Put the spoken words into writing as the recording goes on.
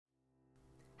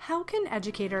How can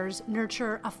educators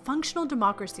nurture a functional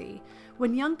democracy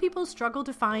when young people struggle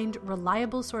to find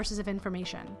reliable sources of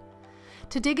information?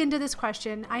 To dig into this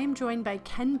question, I am joined by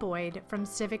Ken Boyd from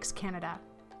CIVIX Canada.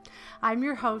 I'm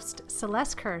your host,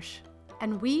 Celeste Kirsch,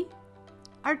 and we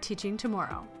are Teaching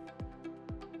Tomorrow.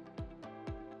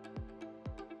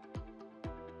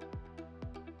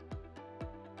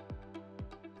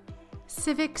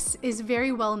 CIVIX is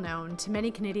very well known to many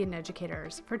Canadian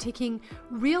educators for taking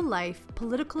real-life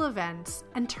political events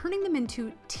and turning them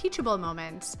into teachable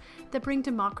moments that bring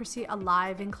democracy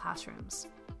alive in classrooms.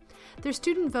 Their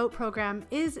student vote program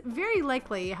is very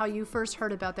likely how you first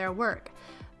heard about their work.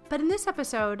 But in this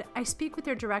episode, I speak with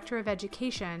their Director of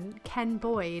Education, Ken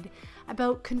Boyd,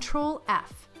 about Control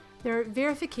F, their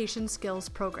verification skills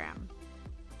program.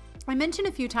 I mentioned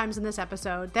a few times in this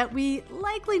episode that we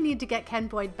likely need to get Ken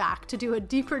Boyd back to do a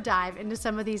deeper dive into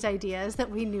some of these ideas that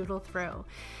we noodle through.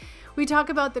 We talk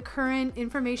about the current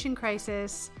information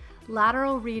crisis,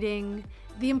 lateral reading,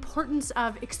 the importance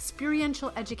of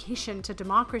experiential education to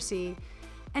democracy,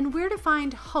 and where to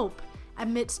find hope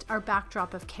amidst our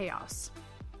backdrop of chaos.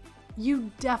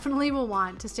 You definitely will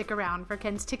want to stick around for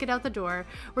Ken's ticket out the door,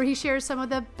 where he shares some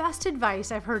of the best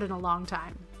advice I've heard in a long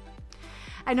time.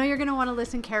 I know you're going to want to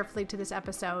listen carefully to this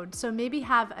episode, so maybe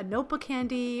have a notebook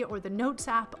handy or the Notes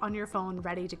app on your phone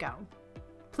ready to go.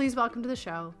 Please welcome to the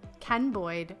show, Ken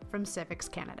Boyd from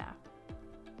CIVIX Canada.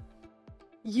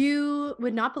 You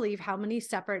would not believe how many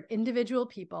separate individual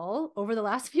people over the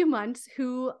last few months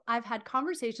who I've had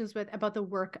conversations with about the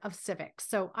work of CIVIX.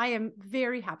 So I am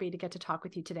very happy to get to talk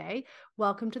with you today.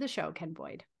 Welcome to the show, Ken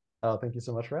Boyd. Oh, thank you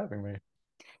so much for having me.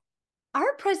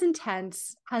 Our present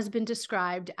tense has been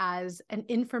described as an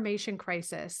information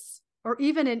crisis or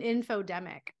even an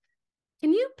infodemic.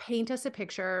 Can you paint us a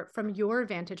picture from your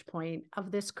vantage point of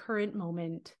this current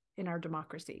moment in our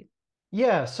democracy?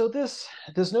 Yeah, so this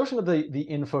notion of the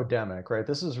infodemic, right?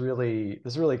 This is really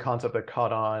a concept that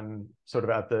caught on sort of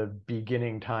at the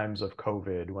beginning times of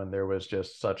COVID, when there was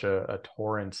just such a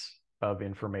torrent of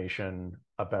information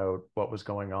about what was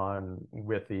going on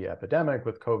with the epidemic,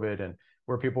 with COVID, and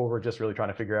where people were just really trying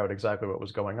to figure out exactly what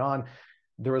was going on.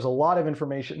 There was a lot of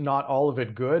information, not all of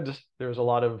it good. There was a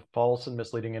lot of false and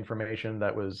misleading information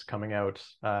that was coming out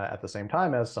at the same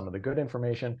time as some of the good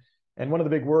information. And one of the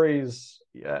big worries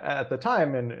at the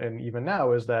time, and even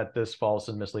now, is that this false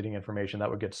and misleading information that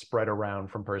would get spread around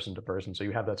from person to person. So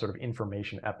you have that sort of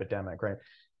information epidemic, right?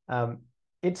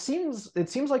 It seems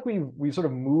like we've sort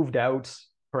of moved out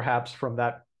perhaps from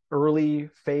that early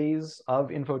phase of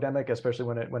infodemic, especially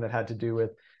when it had to do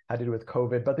with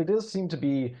COVID. But there does seem to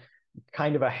be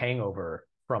kind of a hangover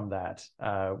from that,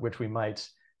 which we might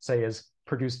say has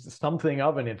produced something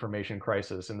of an information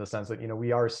crisis, in the sense that,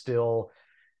 we are still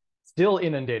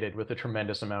inundated with a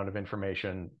tremendous amount of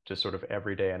information just sort of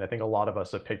every day. And I think a lot of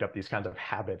us have picked up these kinds of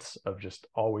habits of just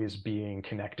always being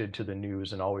connected to the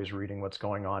news and always reading what's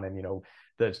going on. And,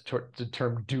 the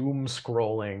term doom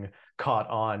scrolling caught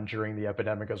on during the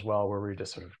epidemic as well, where we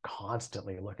just sort of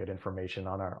constantly look at information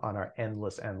on our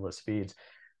endless feeds.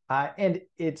 And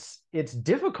it's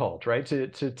difficult, right,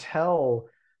 to tell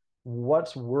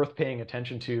what's worth paying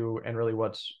attention to and really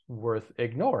what's worth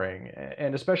ignoring.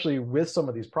 And especially with some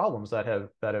of these problems that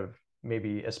have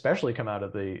maybe especially come out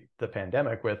of the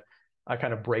pandemic, with a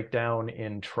kind of breakdown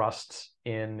in trust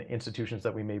in institutions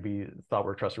that we maybe thought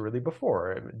were trustworthy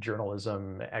before: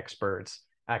 journalism, experts,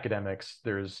 academics.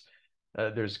 There's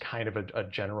kind of a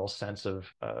general sense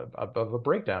of a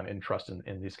breakdown in trust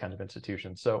in these kinds of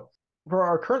institutions. So for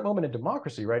our current moment in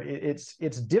democracy, right, it's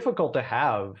difficult to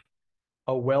have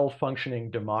a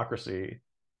well-functioning democracy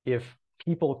if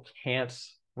people can't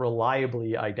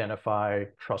reliably identify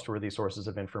trustworthy sources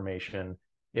of information,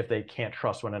 if they can't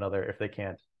trust one another, if they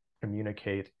can't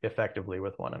communicate effectively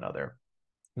with one another.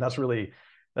 And that's really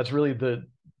the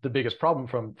biggest problem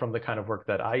from the kind of work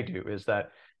that I do, is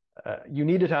that you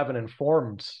need to have an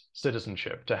informed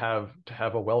citizenship to have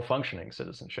a well-functioning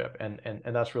citizenship, and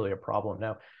that's really a problem.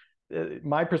 Now,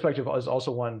 my perspective is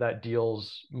also one that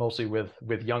deals mostly with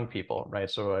young people,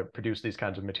 right? So I produce these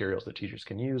kinds of materials that teachers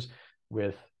can use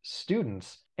with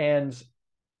students, and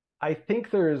I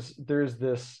think there's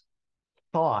this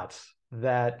thought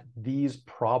that these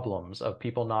problems of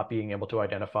people not being able to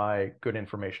identify good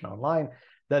information online,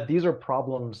 that these are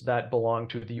problems that belong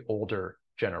to the older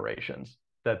generations,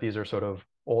 that these are sort of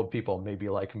old people, maybe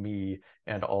like me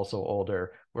and also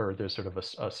older, where there's sort of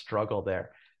a struggle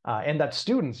there. And that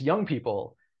students, young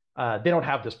people, they don't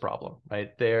have this problem,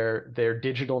 right? They're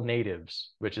digital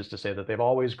natives, which is to say that they've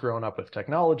always grown up with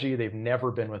technology. They've never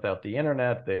been without the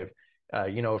internet.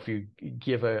 if you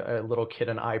give a little kid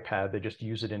an iPad, they just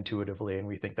use it intuitively, and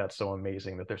we think that's so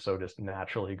amazing that they're so just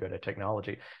naturally good at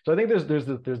technology. So I think there's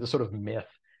the sort of myth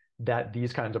that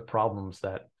these kinds of problems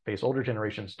that face older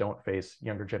generations don't face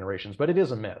younger generations, but it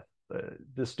is a myth.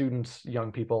 The students,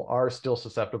 young people, are still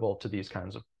susceptible to these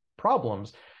kinds of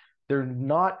problems. They're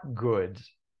not good,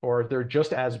 or they're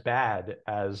just as bad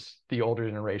as the older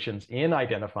generations in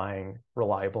identifying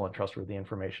reliable and trustworthy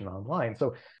information online.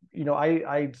 So,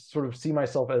 I sort of see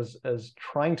myself as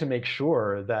trying to make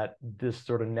sure that this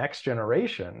sort of next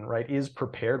generation, right, is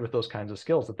prepared with those kinds of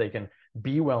skills, that they can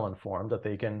be well informed, that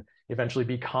they can eventually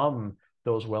become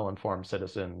those well-informed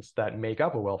citizens that make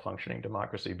up a well-functioning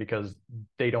democracy, because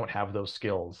they don't have those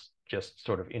skills just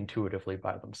sort of intuitively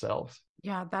by themselves.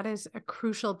 Yeah, that is a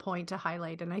crucial point to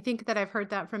highlight. And I think that I've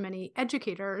heard that from many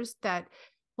educators that,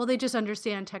 well, they just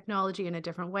understand technology in a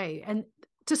different way. And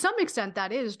to some extent,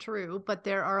 that is true, but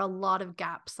there are a lot of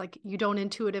gaps. Like, you don't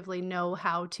intuitively know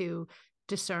how to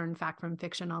discern fact from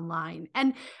fiction online.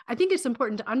 And I think it's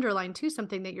important to underline too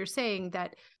something that you're saying,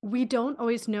 that we don't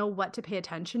always know what to pay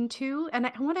attention to. And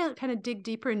I want to kind of dig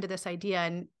deeper into this idea,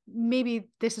 and maybe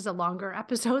this is a longer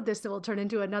episode, this will turn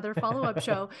into another follow-up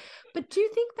show. But do you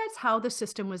think that's how the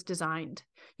system was designed?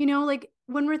 Like,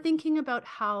 when we're thinking about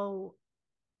how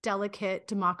delicate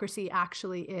democracy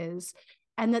actually is,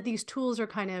 and that these tools are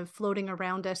kind of floating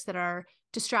around us that are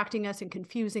distracting us and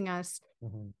confusing us.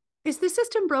 Mm-hmm. Is the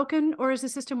system broken, or is the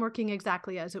system working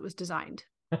exactly as it was designed?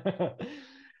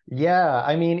 Yeah,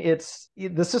 I mean,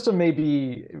 the system may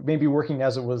be working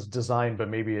as it was designed, but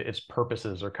maybe its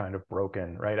purposes are kind of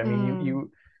broken, right? I mean,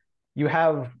 you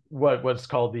have what's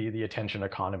called the attention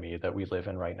economy that we live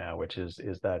in right now, which is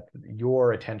that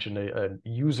your attention, a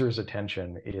user's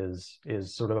attention, is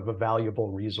sort of a valuable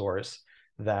resource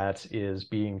that is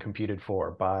being competed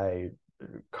for by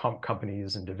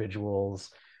companies, individuals,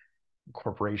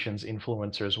 corporations,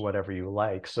 influencers, whatever you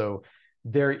like. So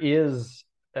there is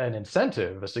an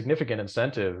incentive, a significant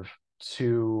incentive,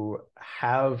 to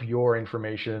have your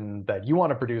information that you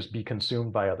want to produce be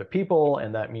consumed by other people.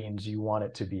 And that means you want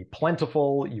it to be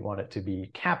plentiful, you want it to be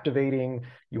captivating,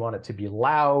 you want it to be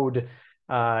loud.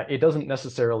 It doesn't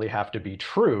necessarily have to be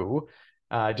true,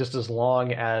 just as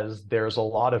long as there's a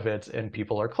lot of it and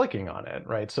people are clicking on it,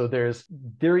 right? So there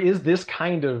is this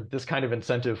kind of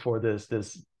incentive for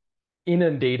this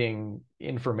inundating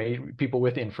people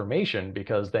with information,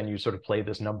 because then you sort of play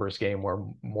this numbers game where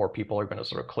more people are going to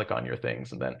sort of click on your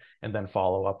things and then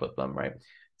follow up with them, right?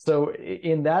 So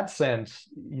in that sense,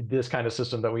 this kind of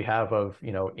system that we have of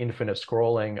infinite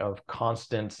scrolling, of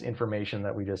constant information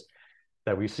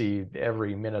that we see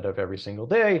every minute of every single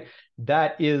day,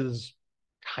 that is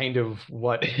kind of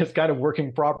what is kind of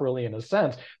working properly in a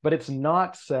sense, but it's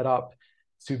not set up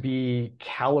to be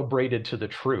calibrated to the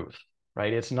truth.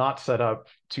 Right? It's not set up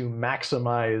to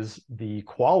maximize the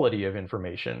quality of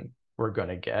information we're going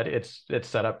to get. It's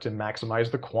set up to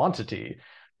maximize the quantity,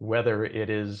 whether it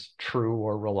is true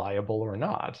or reliable or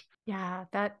not. Yeah,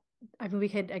 I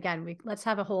mean, let's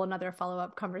have a whole another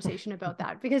follow-up conversation about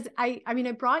that, because I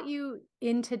brought you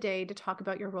in today to talk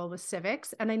about your role with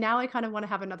CIVIX, and I kind of want to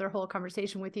have another whole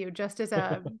conversation with you just as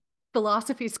a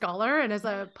philosophy scholar and as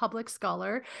a public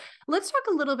scholar. Let's talk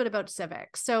a little bit about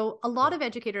CIVIX. So a lot of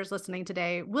educators listening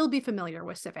today will be familiar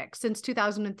with CIVIX. Since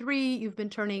 2003, you've been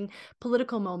turning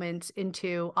political moments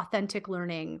into authentic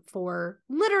learning for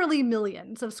literally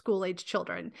millions of school-age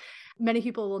children. Many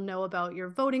people will know about your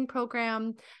voting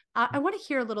program. I want to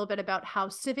hear a little bit about how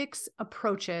CIVIX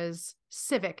approaches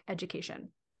civic education.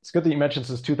 It's good that you mentioned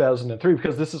since 2003,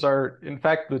 because this is in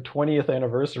fact, the 20th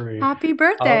anniversary. Happy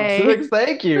birthday. CIVIX.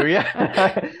 Thank you.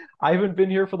 Yeah. I haven't been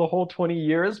here for the whole 20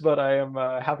 years, but I am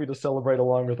happy to celebrate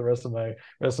along with the rest of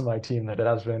my team that it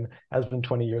has been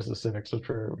 20 years of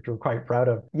CIVIX, which we're quite proud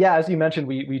of. Yeah, as you mentioned,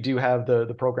 we do have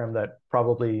the program that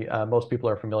probably most people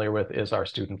are familiar with is our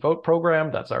student vote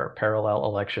program. That's our parallel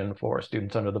election for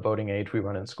students under the voting age we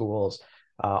run in schools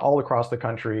all across the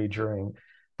country during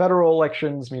federal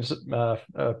elections,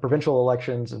 provincial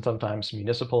elections, and sometimes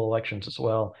municipal elections as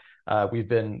well. We've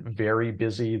been very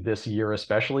busy this year,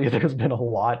 especially. There's been a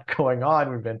lot going on.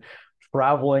 We've been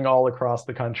traveling all across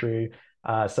the country,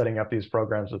 setting up these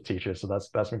programs with teachers. So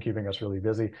that's been keeping us really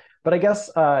busy. But I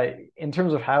guess in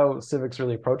terms of how CIVIX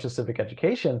really approaches civic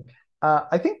education,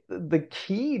 I think the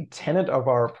key tenet of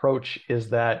our approach is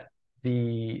that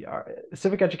the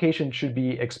civic education should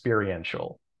be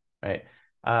experiential, right?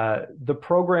 The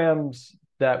programs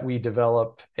that we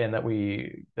develop and that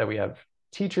we have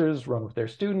teachers run with their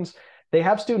students, they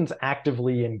have students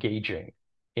actively engaging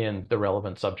in the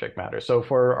relevant subject matter. So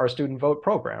for our student vote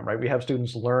program, right, we have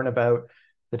students learn about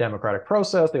the democratic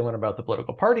process, they learn about the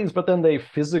political parties, but then they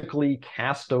physically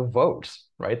cast a vote,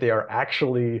 right? They are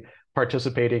actually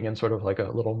participating in sort of like a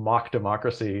little mock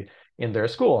democracy in their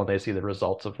school, and they see the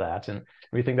results of that. And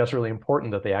we think that's really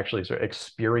important that they actually sort of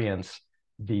experience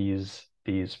these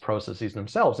processes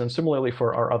themselves. And similarly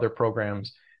for our other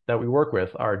programs that we work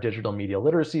with, our digital media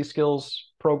literacy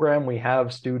skills program, we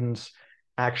have students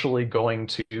actually going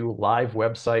to live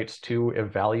websites to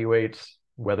evaluate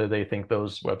whether they think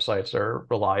those websites are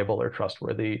reliable or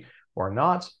trustworthy or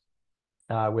not.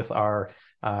 With our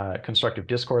constructive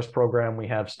discourse program, we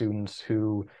have students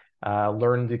who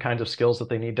learn the kinds of skills that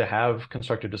they need to have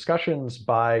constructive discussions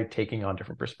by taking on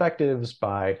different perspectives,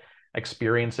 by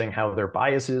experiencing how their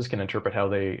biases can interpret how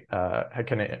they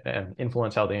can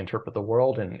influence how they interpret the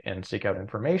world and seek out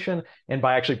information, and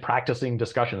by actually practicing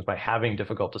discussions, by having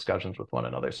difficult discussions with one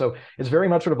another. So it's very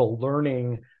much sort of a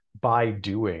learning by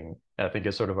doing, I think,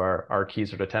 is sort of our key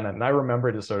sort of tenet. And I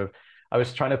remember this sort of, I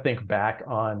was trying to think back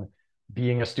on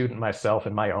being a student myself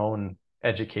in my own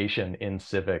education in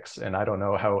civics, and I don't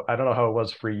know how it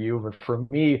was for you, but for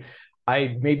me,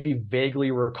 I maybe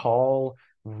vaguely recall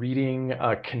reading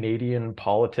a Canadian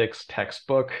politics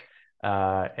textbook,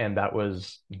 and that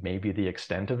was maybe the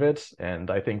extent of it. And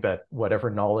I think that whatever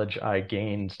knowledge I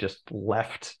gained just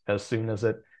left as soon as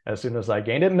I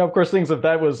gained it. And of course,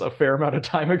 that was a fair amount of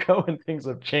time ago, and things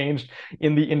have changed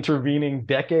in the intervening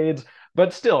decades.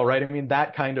 But still, right? I mean,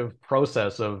 that kind of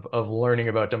process of learning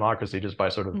about democracy just by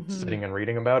sort of sitting and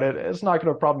reading about it, it's not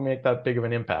going to probably make that big of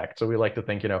an impact. So we like to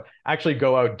think, actually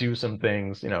go out, do some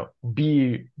things,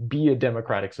 be a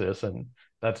democratic citizen.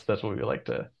 That's what we like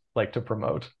to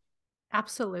promote.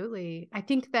 Absolutely. I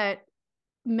think that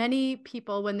many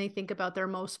people, when they think about their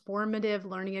most formative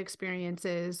learning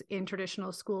experiences in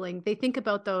traditional schooling, they think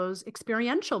about those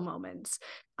experiential moments.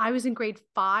 I was in grade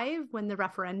 5 when the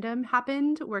referendum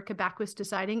happened, where Quebec was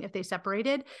deciding if they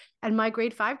separated, and my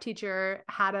grade 5 teacher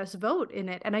had us vote in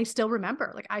it. And I still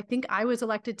remember, I think I was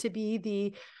elected to be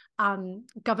the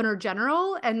governor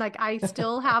general, and I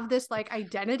still have this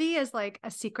identity as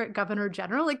a secret governor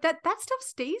general. that stuff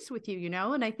stays with you,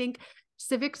 and I think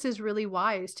civics is really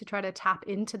wise to try to tap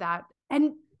into that.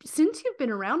 And since you've been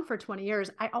around for 20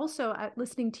 years, I also,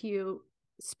 listening to you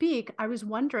speak, I was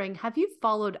wondering, have you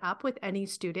followed up with any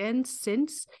students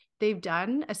since they've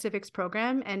done a civics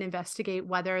program and investigate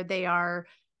whether they are,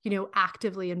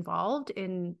 actively involved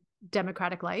in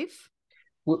democratic life?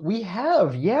 We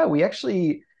have, yeah, we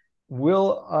actually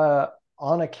will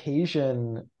on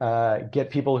occasion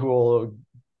get people who will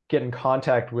get in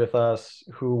contact with us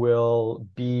who will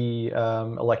be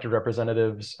elected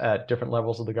representatives at different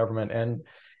levels of the government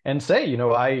and say,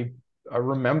 I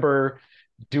remember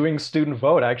doing student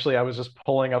vote. Actually, I was just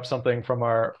pulling up something from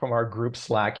our group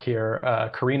Slack here.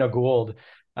 Karina Gould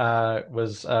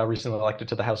was recently elected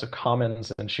to the House of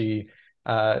Commons, and she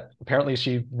apparently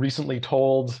she recently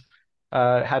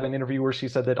had an interview where she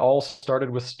said that all started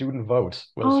with student vote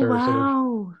was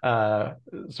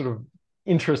her sort of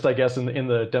interest, I guess, in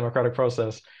the democratic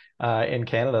process in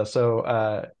Canada.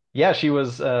 So yeah, she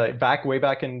was way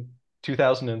back in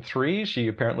 2003. She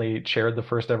apparently chaired the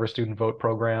first ever student vote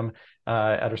program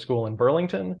at her school in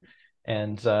Burlington.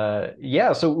 And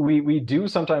yeah, so we do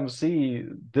sometimes see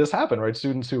this happen, right?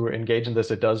 Students who engage in this,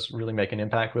 it does really make an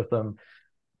impact with them.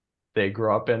 They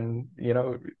grow up and,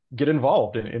 get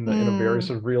involved in a very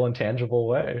sort of real and tangible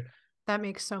way. That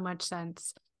makes so much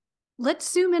sense.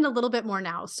 Let's zoom in a little bit more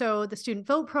now. So the student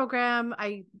vote program,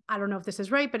 I don't know if this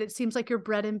is right, but it seems like your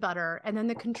bread and butter. And then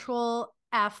the Control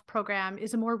F program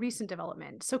is a more recent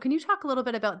development. So can you talk a little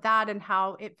bit about that and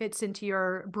how it fits into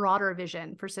your broader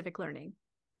vision for civic learning?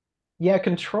 Yeah,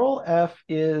 Control F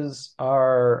is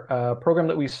our program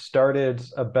that we started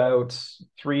about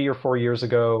 3 or 4 years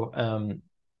ago.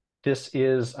 This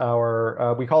is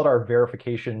we call it our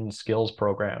verification skills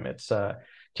program. It's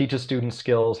teaches students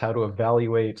skills, how to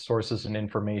evaluate sources and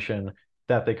information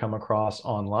that they come across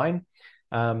online.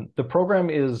 The program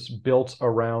is built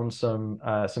around some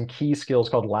key skills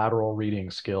called lateral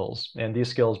reading skills. And these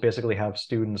skills basically have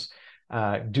students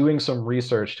doing some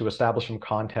research to establish some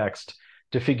context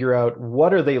to figure out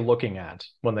what are they looking at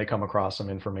when they come across some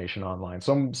information online.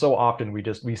 So often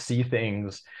we see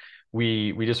things,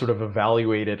 we just sort of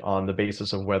evaluate it on the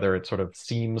basis of whether it sort of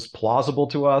seems plausible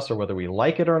to us or whether we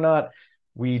like it or not.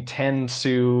 We tend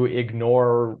to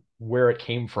ignore where it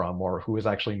came from or who is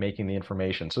actually making the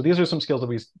information. So these are some skills that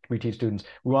we teach students.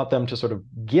 We want them to sort of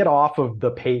get off of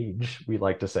the page, we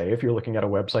like to say, if you're looking at a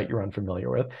website you're unfamiliar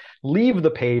with, leave the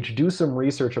page, do some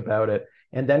research about it,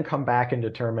 and then come back and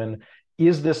determine,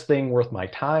 is this thing worth my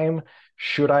time?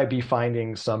 Should I be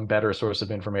finding some better source of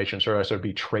information? Should I sort of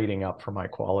be trading up for my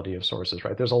quality of sources,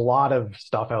 right? There's a lot of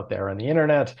stuff out there on the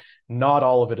internet. Not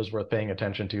all of it is worth paying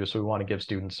attention to. So we want to give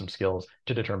students some skills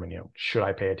to determine, should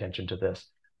I pay attention to this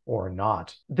or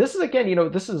not? This is,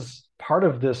 again, this is part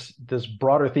of this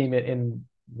broader theme in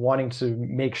wanting to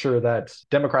make sure that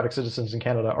democratic citizens in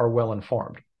Canada are well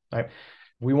informed, right?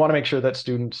 We want to make sure that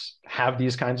students have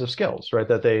these kinds of skills, right?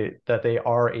 That they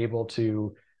are able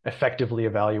to effectively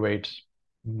evaluate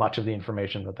much of the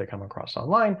information that they come across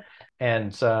online.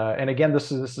 And again,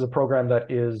 this is a program that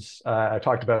is, I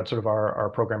talked about sort of our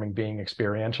programming being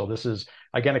experiential. This is,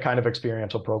 again, a kind of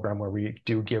experiential program where we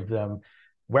do give them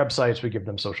websites, we give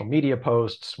them social media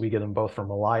posts, we give them both from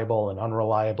reliable and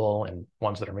unreliable and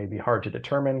ones that are maybe hard to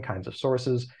determine kinds of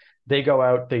sources. They go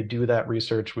out, they do that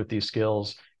research with these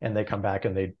skills, and they come back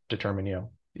and they determine,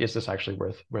 is this actually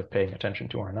worth paying attention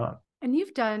to or not? And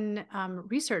you've done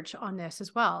research on this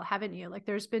as well, haven't you? Like,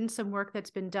 there's been some work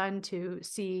that's been done to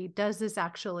see, does this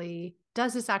actually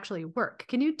work?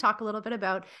 Can you talk a little bit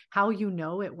about how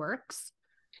it works?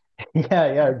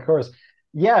 Yeah, of course.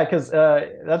 Yeah, because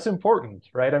that's important,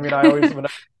 right? I mean, I always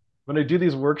when I do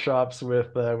these workshops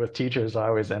with teachers, I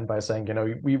always end by saying,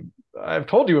 I've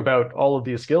told you about all of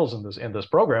these skills in this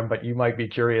program, but you might be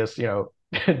curious,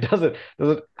 does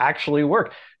it actually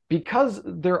work? Because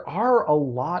there are a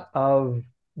lot of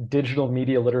digital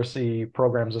media literacy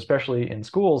programs, especially in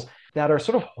schools, that are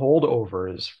sort of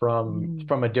holdovers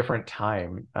from a different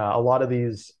time. A lot of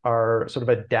these are sort of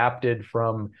adapted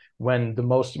from when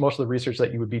most of the research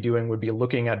that you would be doing would be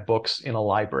looking at books in a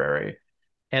library.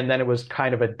 And then it was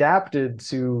kind of adapted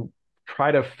to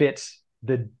try to fit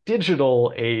the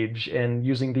digital age and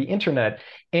using the internet,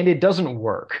 and it doesn't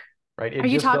work. Right? Are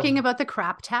you talking about the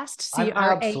CRAP test? I'm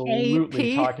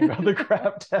absolutely talking about the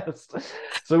CRAP test.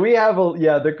 So we have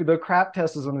the CRAP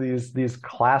test is one of these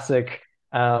classic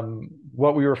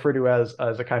what we refer to as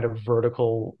a kind of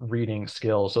vertical reading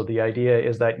skill. So the idea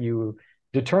is that you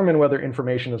determine whether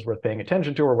information is worth paying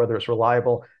attention to or whether it's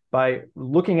reliable by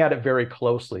looking at it very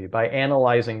closely, by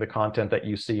analyzing the content that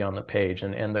you see on the page.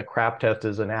 And the CRAP test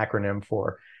is an acronym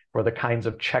for the kinds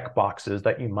of check boxes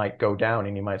that you might go down,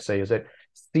 and you might say, is it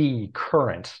C,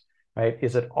 current, right?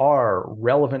 Is it R,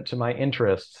 relevant to my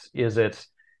interests? Is it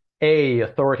A,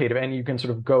 authoritative? And you can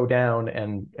sort of go down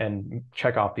and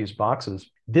check off these boxes.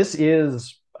 This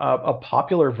is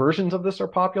popular versions of this are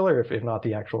popular, if not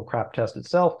the actual CRAP test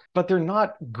itself, but they're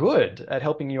not good at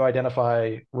helping you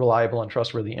identify reliable and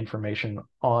trustworthy information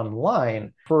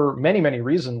online for many, many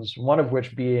reasons, one of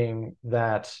which being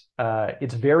that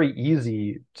it's very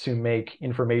easy to make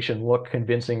information look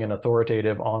convincing and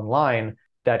authoritative online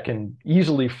that can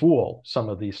easily fool some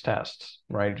of these tests,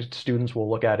 right? Students will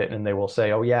look at it and they will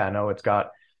say, oh yeah, no, it's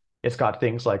got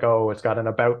things like, oh, it's got an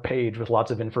about page with lots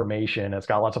of information. It's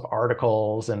got lots of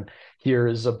articles, and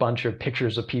here's a bunch of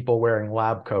pictures of people wearing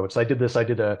lab coats. I did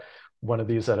one of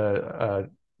these at a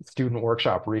student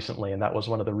workshop recently, and that was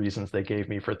one of the reasons they gave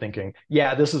me for thinking,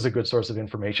 yeah, this is a good source of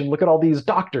information. Look at all these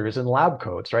doctors in lab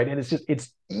coats, right? And it's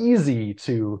easy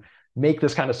to make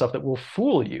this kind of stuff that will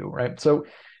fool you, right? So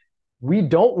we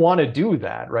don't want to do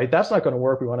that, right? That's not going to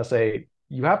work. We want to say,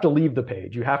 you have to leave the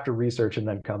page, you have to research and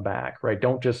then come back, right?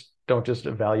 Don't just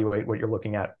evaluate what you're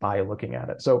looking at by looking at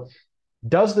it. So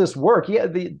does this work? Yeah,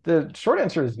 the short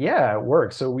answer is yeah, it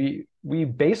works. So we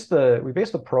based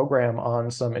the program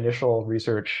on some initial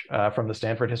research from the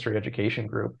Stanford History Education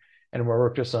Group, and we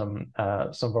worked with some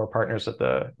of our partners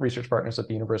research partners at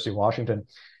the University of Washington.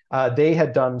 They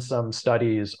had done some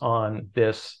studies on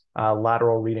this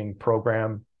lateral reading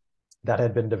program that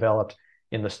had been developed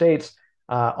in the States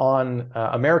on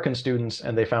American students,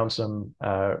 and they found some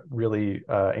really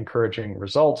encouraging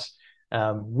results.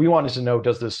 We wanted to know,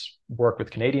 does this work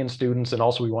with Canadian students? And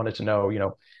also we wanted to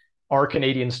know, are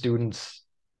Canadian students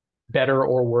better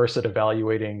or worse at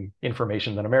evaluating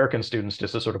information than American students,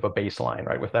 just as sort of a baseline,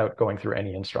 right, without going through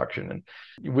any instruction.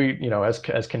 And we,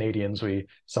 as Canadians, we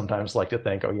sometimes like to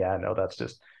think, oh yeah, no, that's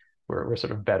just, we're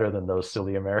sort of better than those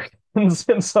silly Americans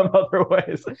in some other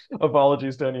ways.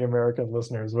 Apologies to any American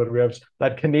listeners, but we have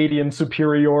that Canadian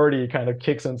superiority kind of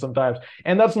kicks in sometimes.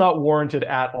 And that's not warranted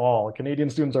at all. Canadian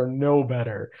students are no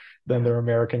better than their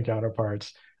American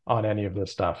counterparts on any of this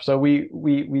stuff. So we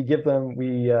give them,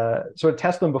 we sort of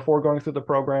test them before going through the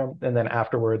program and then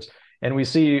afterwards, and we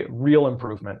see real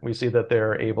improvement. We see that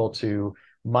they're able to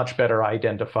much better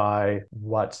identify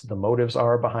what the motives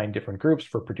are behind different groups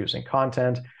for producing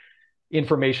content.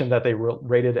 information that they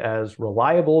rated as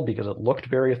reliable because it looked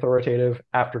very authoritative.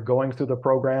 After going through the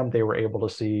program, they were able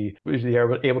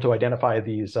to identify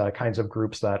these kinds of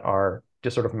groups that are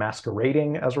just sort of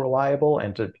masquerading as reliable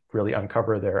and to really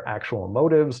uncover their actual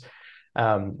motives.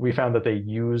 We found that they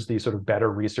use these sort of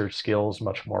better research skills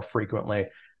much more frequently.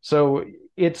 So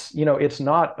it's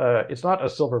not a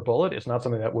silver bullet. It's not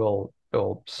something that will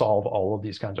solve all of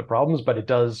these kinds of problems, but it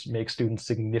does make students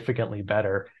significantly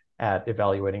better at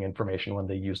evaluating information when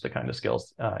they use the kind of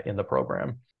skills in the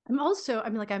program.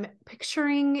 I'm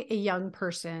picturing a young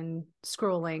person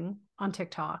scrolling on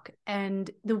TikTok, and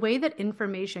the way that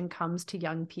information comes to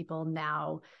young people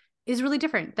now is really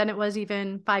different than it was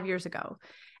even 5 years ago.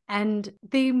 And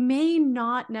they may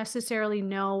not necessarily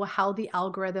know how the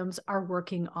algorithms are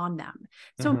working on them.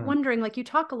 So I'm wondering, like, you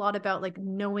talk a lot about like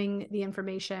knowing the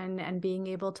information and being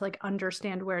able to like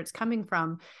understand where it's coming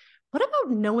from. What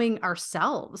about knowing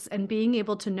ourselves and being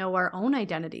able to know our own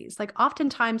identities? Like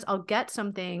oftentimes I'll get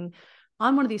something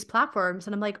on one of these platforms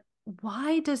and I'm like,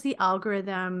 why does the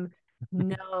algorithm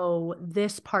know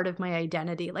this part of my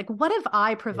identity? Like, what have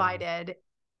I provided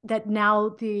that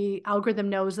now the algorithm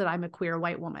knows that I'm a queer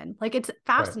white woman? Like, it's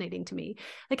fascinating to me.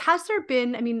 Like, has there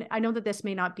been, I mean, I know that this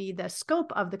may not be the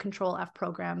scope of the Control F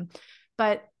program,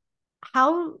 but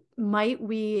how might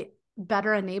we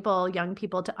better enable young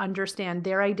people to understand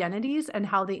their identities and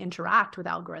how they interact with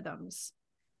algorithms?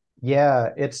 Yeah,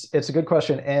 it's a good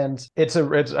question, and it's a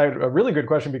really good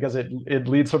question because it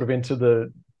leads sort of into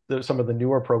the some of the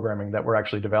newer programming that we're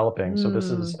actually developing. So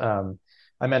this is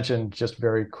I mentioned just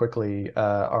very quickly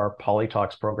our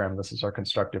Polytalks program. This is our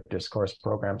constructive discourse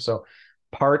program. So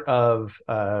part of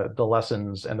the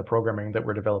lessons and the programming that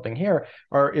we're developing here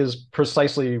is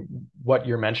precisely what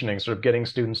you're mentioning, sort of getting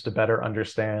students to better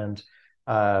understand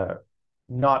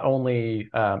not only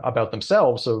about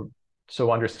themselves,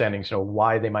 so understanding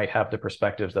why they might have the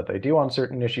perspectives that they do on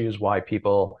certain issues, why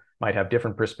people might have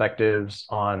different perspectives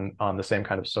on the same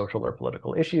kind of social or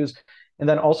political issues, and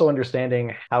then also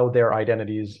understanding how their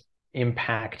identities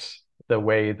impact the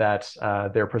way that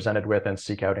they're presented with and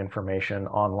seek out information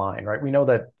online, right? We know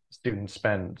that students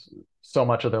spend so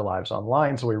much of their lives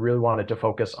online, so we really wanted to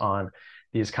focus on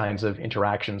these kinds of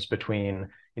interactions between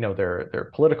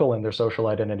their political and their social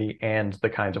identity and the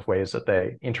kinds of ways that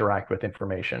they interact with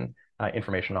information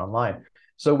online.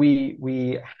 So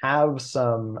we have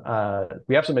some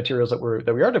materials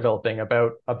that we are developing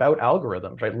about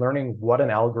algorithms, right? Learning what an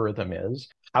algorithm is,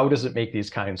 how does it make these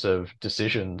kinds of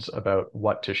decisions about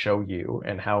what to show you,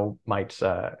 and how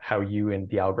you and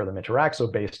the algorithm interact. So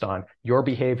based on your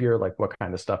behavior, like what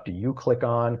kind of stuff do you click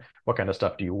on, what kind of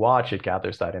stuff do you watch, it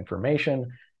gathers that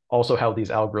information. Also, how these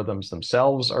algorithms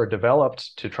themselves are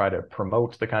developed to try to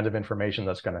promote the kind of information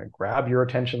that's going to grab your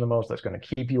attention the most, that's going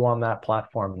to keep you on that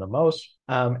platform the most.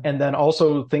 And then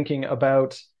also thinking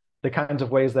about the kinds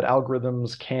of ways that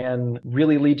algorithms can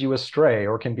really lead you astray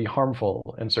or can be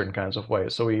harmful in certain kinds of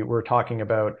ways. So we're talking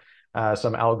about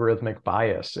some algorithmic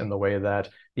bias in the way that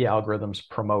the algorithms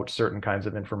promote certain kinds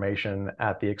of information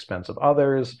at the expense of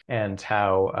others, and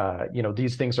how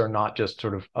these things are not just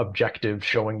sort of objective,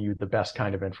 showing you the best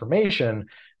kind of information,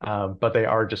 but they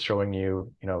are just showing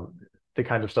you, the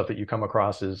kind of stuff that you come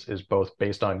across is both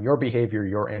based on your behavior,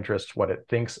 your interests, what it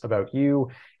thinks about you,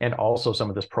 and also some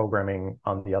of this programming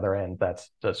on the other end that's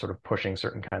sort of pushing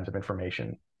certain kinds of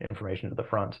information to the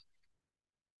front.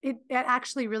 It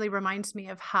actually really reminds me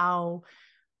of how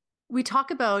we talk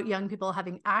about young people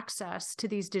having access to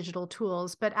these digital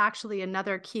tools, but actually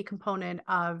another key component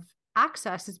of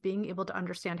access is being able to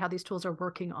understand how these tools are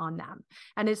working on them.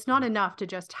 And it's not enough to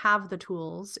just have the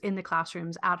tools in the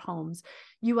classrooms at homes.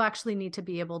 You actually need to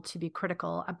be able to be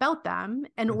critical about them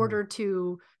in order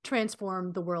to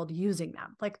transform the world using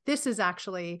them. Like, this is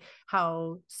actually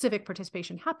how civic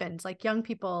participation happens. Like, young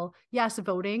people, yes,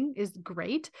 voting is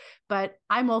great, but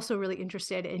I'm also really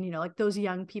interested in, like those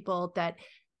young people that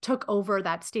took over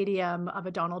that stadium of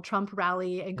a Donald Trump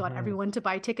rally and got everyone to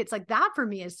buy tickets. Like, that for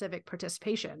me is civic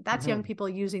participation. That's young people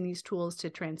using these tools to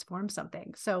transform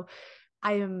something. So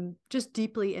I am just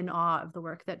deeply in awe of the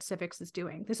work that CIVIX is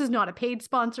doing. This is not a paid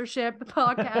sponsorship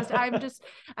podcast.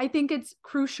 I think it's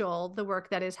crucial, the work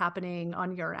that is happening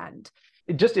on your end.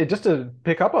 Just to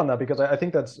pick up on that, because I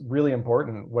think that's really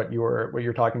important, what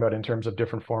you're talking about in terms of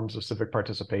different forms of civic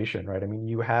participation, right? I mean,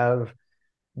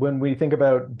 when we think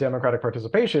about democratic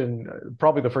participation,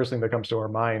 probably the first thing that comes to our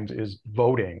mind is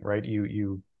voting, right?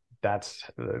 That's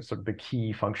sort of the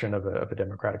key function of a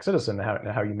democratic citizen,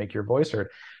 how you make your voice heard.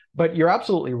 But you're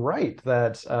absolutely right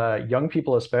that young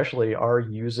people especially are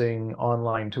using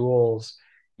online tools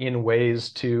in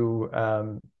ways to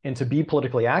be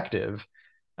politically active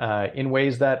in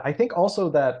ways that I think also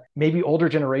that maybe older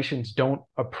generations don't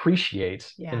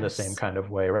appreciate in the same Yes. kind of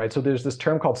way, right? So there's this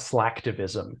term called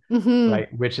slacktivism, Hmm. right?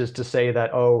 Which is to say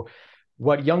that, oh,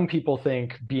 what young people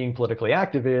think being politically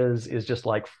active is just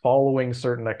like following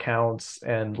certain accounts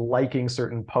and liking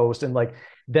certain posts, and like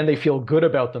then they feel good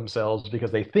about themselves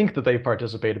because they think that they've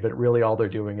participated, but really all they're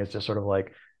doing is just sort of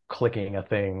like clicking a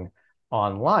thing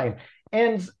online.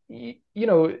 And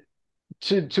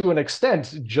to an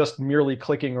extent, just merely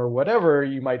clicking or whatever,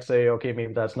 you might say, okay,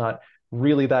 maybe that's not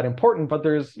really that important, but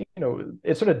there's,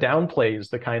 it sort of downplays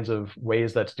the kinds of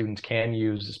ways that students can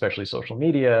use, especially social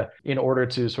media, in order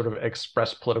to sort of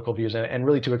express political views and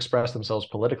really to express themselves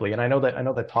politically. And I know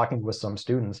that talking with some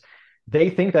students, they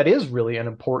think that is really an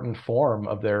important form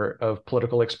of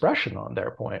political expression on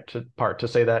their part to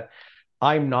say that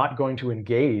I'm not going to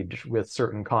engage with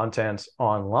certain content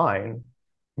online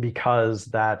because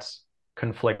that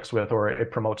conflicts with or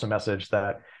it promotes a message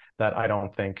that I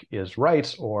don't think is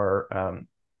right, or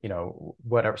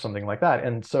whatever, something like that.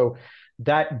 And so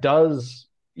that does,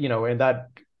 and that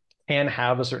can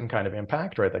have a certain kind of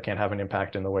impact, right? That can have an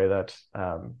impact in the way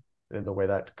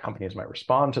that companies might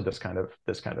respond to this kind of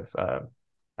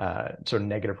sort of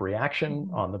negative reaction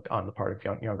Hmm. on the part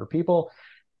of younger people.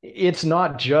 It's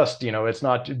not just, it's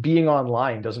not, being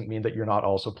online doesn't mean that you're not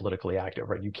also politically active,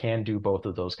 right? You can do both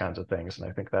of those kinds of things, and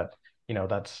I think that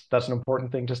that's an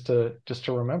important thing just to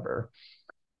remember.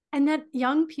 And that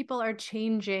young people are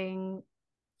changing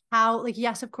how, like,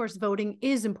 yes, of course, voting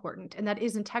is important and that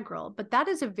is integral, but that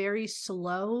is a very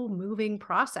slow moving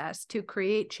process to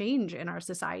create change in our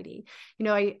society.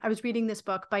 I was reading this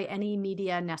book, By Any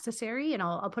Media Necessary, and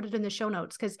I'll put it in the show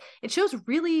notes because it shows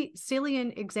really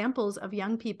salient examples of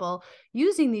young people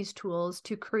using these tools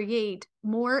to create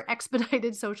more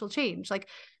expedited social change. Like,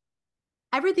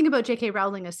 everything about J.K.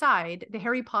 Rowling aside, the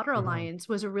Harry Potter Mm-hmm. Alliance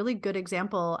was a really good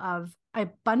example of a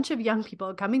bunch of young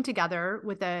people coming together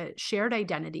with a shared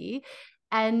identity.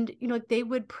 And, they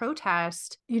would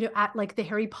protest, at like the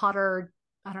Harry Potter,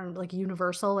 I don't know, like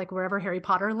Universal, like wherever Harry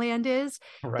Potter land is.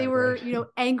 They Right, were, right.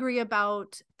 angry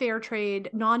about fair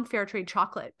trade, non-fair trade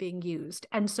chocolate being used.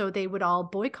 And so they would all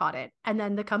boycott it. And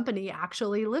then the company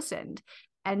actually listened.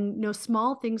 And,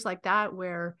 small things like that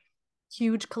where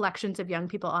huge collections of young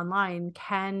people online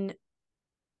can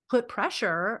put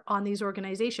pressure on these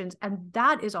organizations. And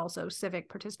that is also civic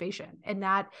participation. And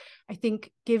that, I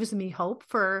think, gives me hope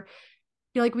for,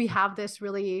 like, we have this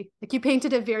really, like, you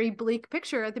painted a very bleak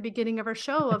picture at the beginning of our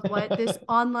show of what this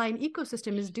online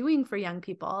ecosystem is doing for young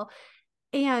people.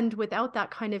 And without that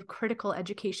kind of critical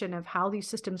education of how these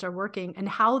systems are working and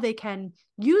how they can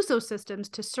use those systems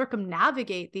to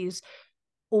circumnavigate these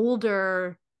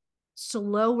older,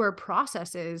 slower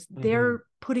processes, Mm-hmm. they're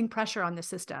putting pressure on the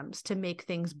systems to make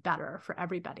things better for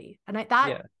everybody. And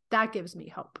that gives me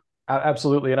hope.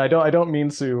 Absolutely, and I don't mean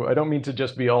to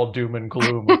just be all doom and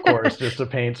gloom, of course, just to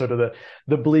paint sort of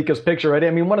the bleakest picture, right?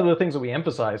 I mean, one of the things that we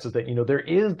emphasize is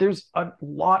that there's a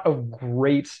lot of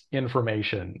great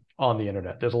information on the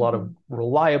internet. There's a lot of Mhm.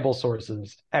 reliable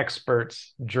sources,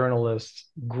 experts, journalists,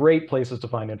 great places to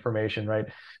find information, right?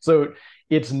 So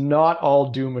it's not all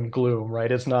doom and gloom,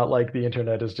 right? It's not like the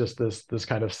internet is just this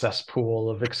kind of cesspool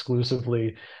of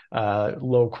exclusively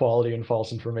low quality and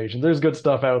false information. There's good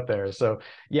stuff out there. So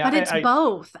yeah, But it's I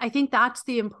both. I think that's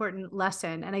the important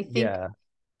lesson. And I think yeah,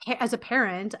 as a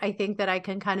parent, I think that I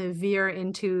can kind of veer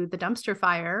into the dumpster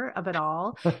fire of it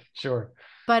all. sure.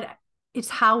 But it's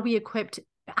how we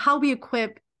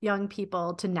equip young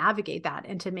people to navigate that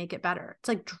and to make it better. It's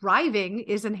like driving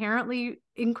is inherently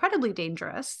incredibly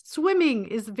dangerous. Swimming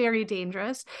is very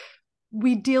dangerous.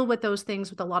 We deal with those things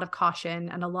with a lot of caution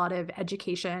and a lot of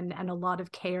education and a lot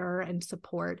of care and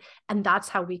support. And that's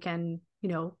how we can,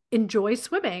 enjoy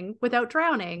swimming without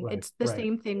drowning. Right, It's the right.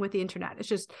 same thing with the internet. It's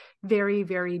just very,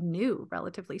 very new,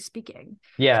 relatively speaking.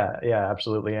 Yeah, yeah,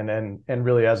 absolutely. And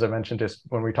really, as I mentioned, just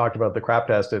when we talked about the crap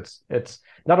test, it's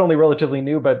not only relatively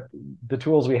new, but the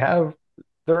tools we have,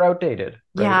 they're outdated,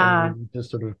 right? And we Yeah. need to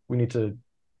sort of we need to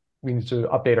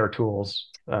update our tools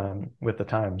with the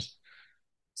times.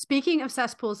 Speaking of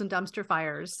cesspools and dumpster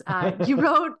fires, you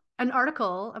wrote an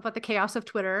article about the chaos of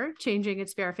Twitter changing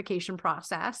its verification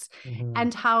process, Mhm.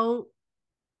 and how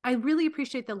I really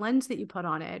appreciate the lens that you put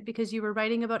on it, because you were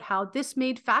writing about how this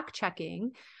made fact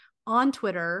checking on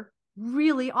Twitter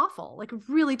really awful, like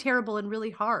really terrible and really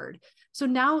hard. So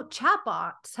now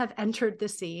chatbots have entered the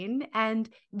scene and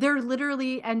they're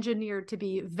literally engineered to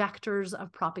be vectors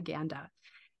of propaganda.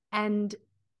 And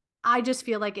I just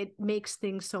feel like it makes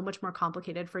things so much more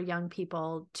complicated for young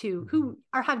people to Mhm. who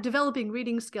have developing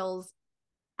reading skills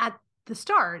at the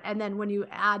start. And then when you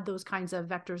add those kinds of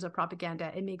vectors of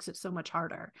propaganda, it makes it so much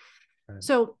harder. Right.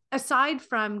 So aside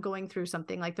from going through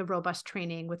something like the robust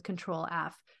training with Control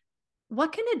F,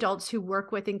 what can adults who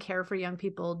work with and care for young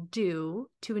people do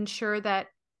to ensure that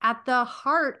at the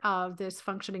heart of this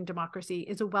functioning democracy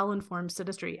is a well-informed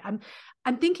citizenry?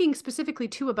 I'm thinking specifically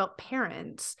too about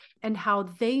parents and how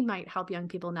they might help young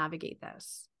people navigate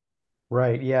this.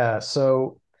 Right. Yeah.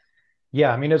 So,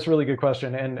 yeah, I mean, it's a really good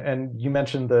question. And you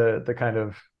mentioned the kind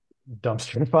of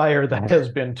dumpster fire that has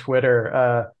been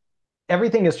Twitter.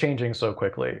 Everything is changing so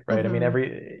quickly, right? Mm-hmm. I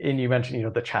mean, and you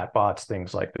mentioned, the chat bots,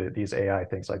 things like these AI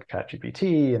things like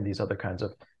ChatGPT and these other kinds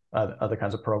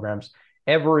of programs.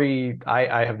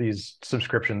 I have these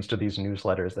subscriptions to these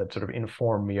newsletters that sort of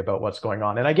inform me about what's going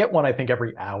on, and I get one, I think,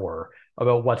 every hour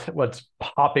about what's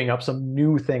popping up, some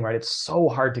new thing, right? It's so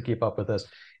hard to keep up with this.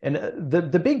 And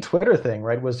the big Twitter thing,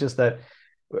 right, was just that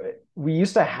we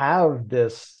used to have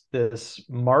this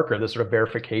marker, this sort of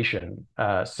verification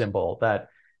symbol that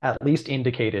at least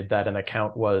indicated that an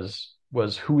account was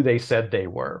who they said they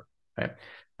were, right?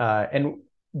 And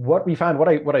what we found,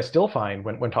 what I still find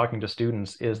when talking to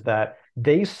students, is that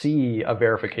they see a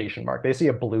verification mark, they see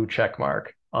a blue check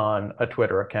mark on a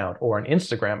Twitter account or an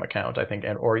Instagram account, I think,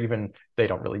 or even they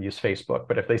don't really use Facebook,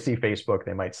 but if they see Facebook,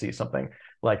 they might see something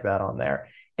like that on there,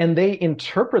 and they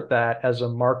interpret that as a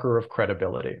marker of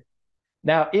credibility.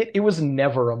 Now, it was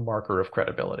never a marker of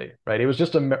credibility, right? It was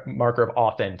just a marker of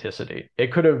authenticity.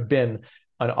 It could have been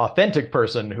an authentic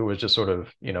person who was just sort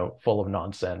of, full of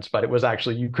nonsense, but it was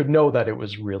actually, you could know that it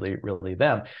was really, really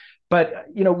them. But,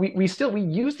 we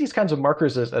use these kinds of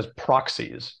markers as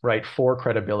proxies, right, for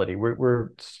credibility. We're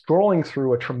scrolling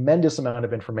through a tremendous amount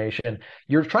of information.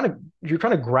 You're trying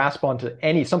to grasp onto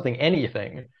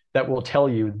anything that will tell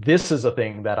you this is a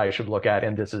thing that I should look at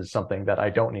and this is something that I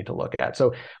don't need to look at.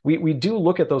 So we do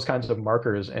look at those kinds of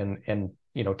markers and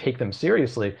take them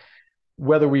seriously,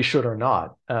 whether we should or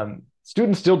not.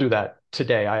 Students still do that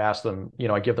today. I ask them,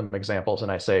 I give them examples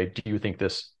and I say, do you think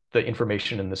the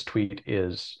information in this tweet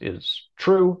is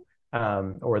true?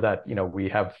 Or that, we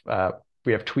have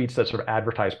tweets that sort of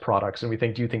advertise products and we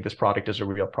think, do you think this product is a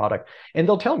real product? And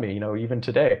they'll tell me, even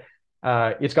today,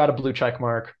 it's got a blue check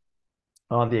mark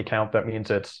on the account. That means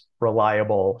it's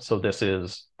reliable. So this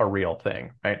is a real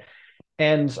thing, right?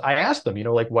 And I ask them,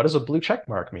 what does a blue check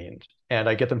mark mean? And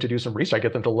I get them to do some research. I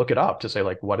get them to look it up to say,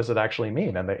 what does it actually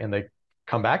mean? And they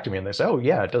come back to me and they say, oh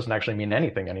yeah, it doesn't actually mean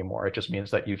anything anymore. It just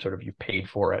means that you paid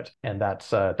for it. And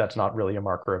that's not really a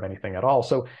marker of anything at all.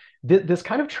 So this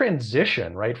kind of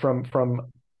transition, right,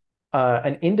 from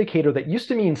an indicator that used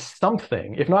to mean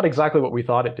something, if not exactly what we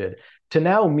thought it did, to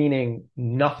now meaning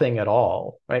nothing at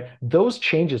all, right? Those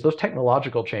changes, those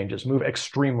technological changes, move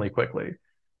extremely quickly.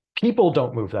 People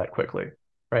don't move that quickly,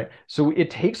 right? So it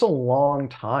takes a long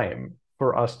time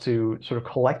for us to sort of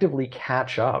collectively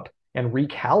catch up and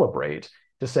recalibrate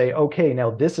to say, okay,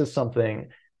 now this is something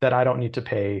that I don't need to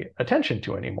pay attention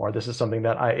to anymore. This is something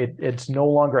that it's no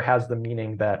longer has the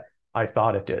meaning that I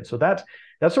thought it did. So that's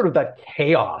sort of that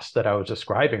chaos that I was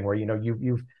describing, where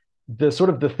you've the sort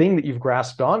of the thing that you've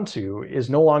grasped onto is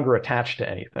no longer attached to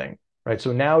anything, right?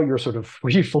 So now you're sort of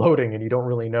free floating and you don't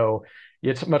really know.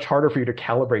 It's much harder for you to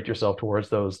calibrate yourself towards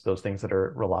those things that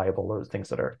are reliable, those things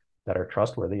that are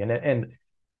trustworthy. And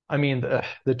I mean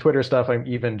the Twitter stuff. I'm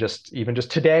even just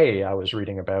today I was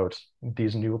reading about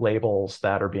these new labels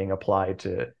that are being applied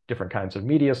to different kinds of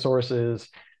media sources.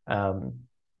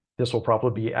 This will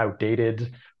probably be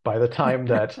outdated by the time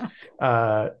that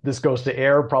this goes to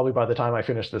air. Probably by the time I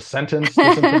finish this sentence,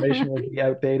 this information will be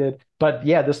outdated. But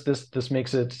yeah, this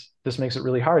makes it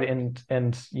really hard.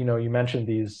 And you mentioned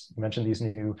these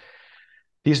new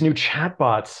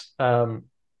chatbots,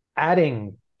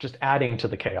 adding to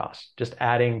the chaos, just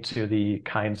adding to the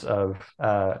kinds of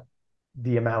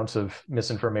the amounts of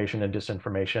misinformation and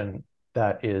disinformation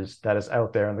that is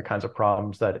out there, and the kinds of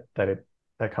problems that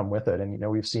come with it. And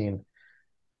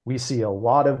we see a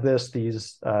lot of this.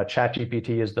 These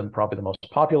ChatGPT is probably the most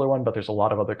popular one, but there's a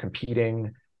lot of other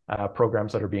competing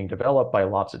programs that are being developed by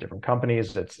lots of different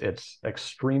companies. It's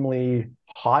extremely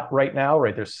hot right now,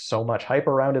 right? There's so much hype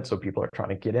around it, so people are trying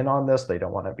to get in on this. They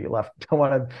don't want to be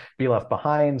left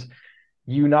behind.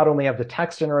 You not only have the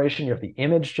text generation, you have the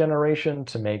image generation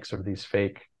to make sort of these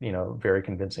fake, very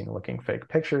convincing looking fake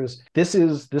pictures. This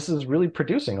is really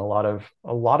producing a lot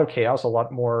of chaos, a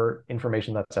lot more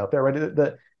information that's out there, right?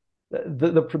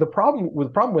 The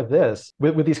problem with this,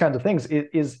 with these kinds of things,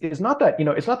 is not that,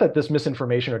 it's not that this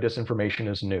misinformation or disinformation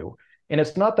is new, and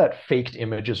it's not that faked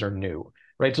images are new,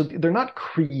 right? So they're not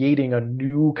creating a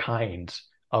new kind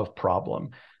of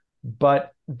problem.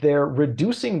 but they're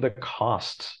reducing the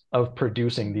cost of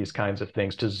producing these kinds of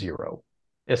things to zero,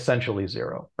 essentially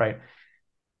zero, right?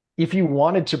 If you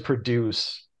wanted to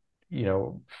produce, you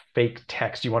know, fake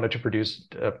text, you wanted to produce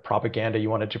propaganda, you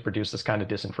wanted to produce this kind of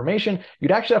disinformation,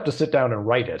 you'd actually have to sit down and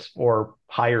write it or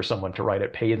hire someone to write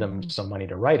it, pay them some money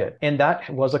to write it. And that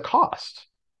was a cost.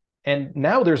 And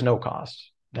now there's no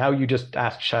cost. Now you just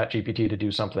ask ChatGPT to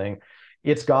do something.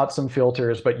 It's got some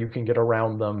filters, but you can get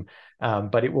around them.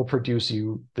 But it will produce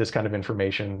you this kind of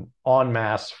information en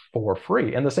masse for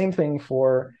free. And the same thing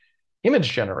for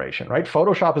image generation, right?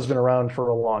 Photoshop has been around for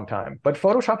a long time, but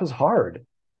Photoshop is hard,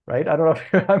 right? I don't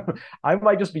know if I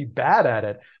might just be bad at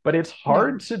it, but it's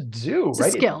hard to do, it's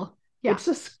right? A skill. It's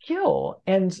a skill.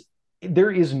 And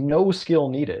there is no skill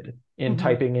needed in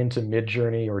typing into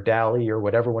Midjourney or DALL-E or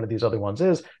whatever one of these other ones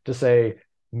is to say,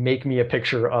 make me a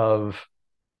picture of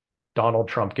Donald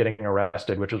Trump getting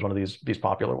arrested, which was one of these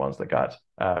popular ones that got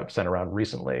sent around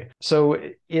recently. So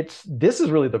this is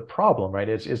really the problem, right?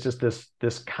 It's just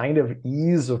this kind of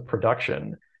ease of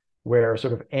production where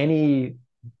sort of any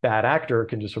bad actor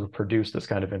can just sort of produce this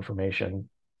kind of information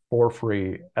for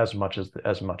free as much as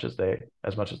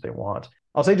they want.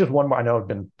 I'll say just one more. I know I've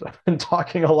been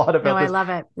talking a lot about this. I love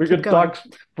it. We could talk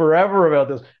forever about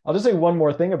this. I'll just say one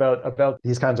more thing about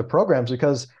these kinds of programs,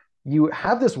 because you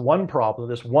have this one problem,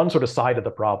 this one sort of side of the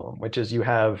problem, which is you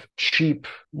have cheap,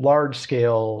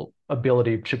 large-scale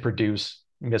ability to produce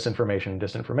misinformation and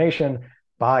disinformation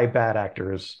by bad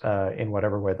actors in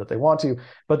whatever way that they want to.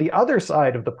 But the other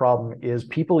side of the problem is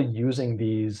people using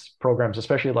these programs,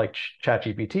 especially like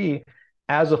ChatGPT,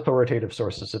 as authoritative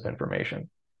sources of information.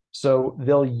 So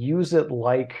they'll use it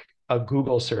like a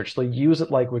Google search. They'll use it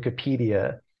like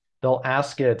Wikipedia. They'll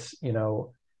ask it, you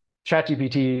know,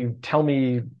 ChatGPT, tell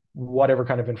me whatever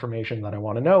kind of information that I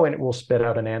want to know, and it will spit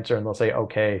out an answer, and they'll say,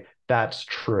 okay, that's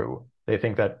true. They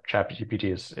think that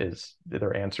ChatGPT is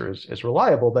their answer is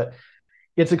reliable, but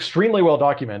it's extremely well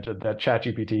documented that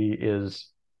ChatGPT is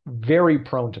very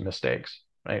prone to mistakes,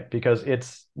 right? Because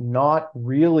it's not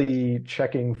really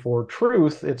checking for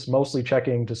truth. It's mostly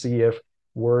checking to see if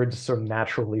words sort of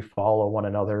naturally follow one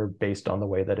another based on the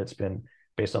way that it's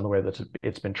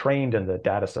been trained and the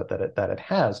data set that it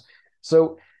has.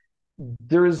 So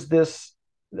there's this,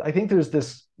 I think there's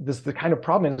this the kind of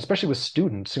problem, especially with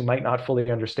students who might not fully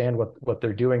understand what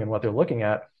they're doing and what they're looking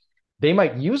at. They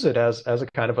might use it as a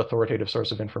kind of authoritative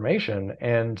source of information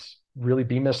and really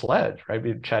be misled, right?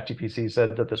 ChatGPT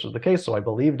said that this was the case, so I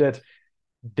believed it.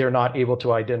 They're not able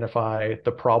to identify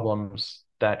the problems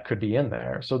that could be in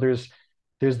there. So there's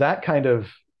that kind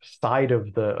of side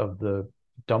of the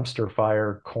dumpster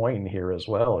fire coin here as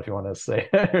well, if you want to say,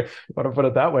 want to put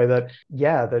it that way, that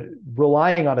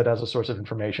relying on it as a source of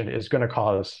information is going to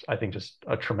cause, I think, just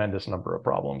a tremendous number of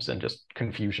problems and just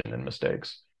confusion and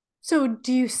mistakes. So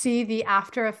do you see the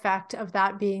after effect of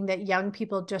that being that young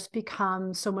people just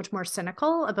become so much more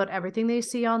cynical about everything they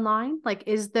see online? Like,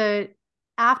 is the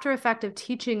after effect of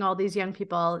teaching all these young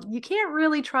people, you can't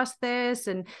really trust this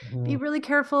and be really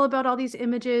careful about all these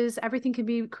images, everything can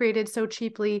be created so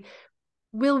cheaply.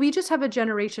 Will we just have a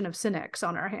generation of cynics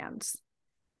on our hands?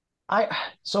 I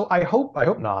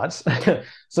hope not.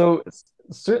 So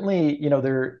certainly, you know,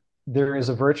 there is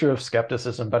a virtue of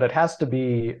skepticism, but it has to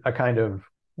be a kind of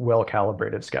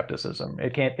well-calibrated skepticism.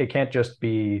 It can't just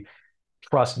be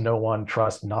trust no one,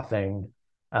 trust nothing.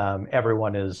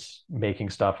 Everyone is making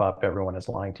stuff up. Everyone is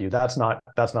lying to you. That's not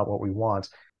what we want.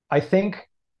 I think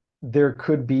there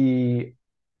could be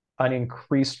an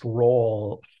increased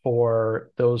role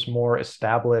for those more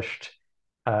established,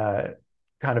 kind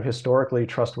of historically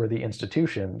trustworthy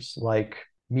institutions like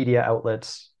media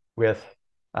outlets with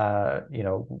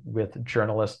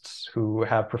journalists who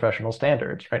have professional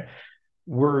standards, right?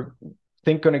 We're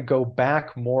going to go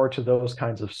back more to those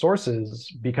kinds of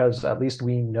sources because at least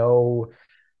we know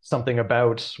something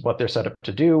about what they're set up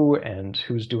to do and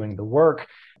who's doing the work.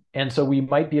 And so we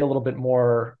might be a little bit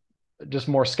more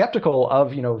skeptical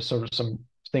of, you know, sort of some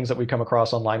things that we come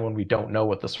across online when we don't know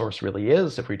what the source really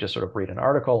is. If we just sort of read an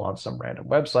article on some random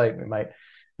website, we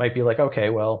might be like, okay,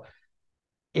 well,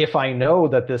 if I know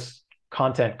that this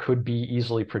content could be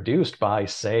easily produced by,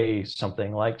 say,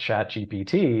 something like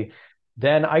ChatGPT,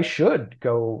 then I should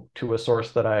go to a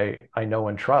source that I know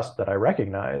and trust, that I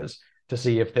recognize, to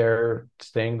see if they're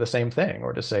saying the same thing,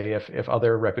 or to say if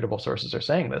other reputable sources are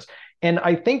saying this. And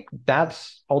I think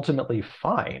that's ultimately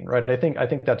fine, right? I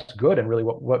think that's good, and really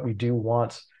what we do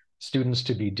want students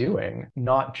to be doing,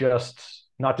 not just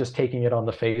taking it on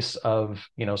the face of,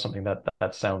 you know, something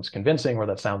that sounds convincing or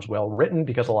that sounds well written,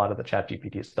 because a lot of the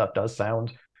ChatGPT stuff does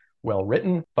sound well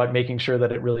written, but making sure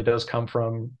that it really does come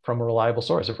from a reliable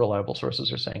source if reliable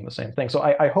sources are saying the same thing. So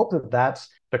I hope that that's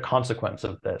the consequence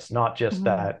of this, not just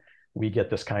that we get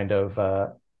this kind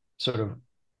of sort of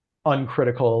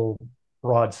uncritical,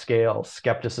 broad scale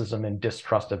skepticism and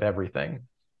distrust of everything.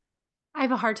 I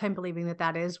have a hard time believing that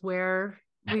that is where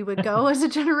we would go as a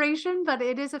generation, but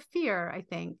it is a fear, I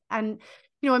think. And,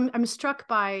 I'm struck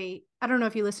by, I don't know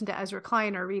if you listen to Ezra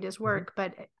Klein or read his work,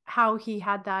 but how he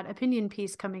had that opinion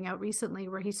piece coming out recently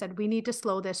where he said, we need to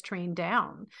slow this train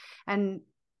down. And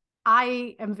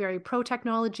I am very pro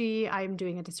technology. I'm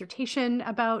doing a dissertation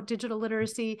about digital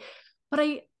literacy, but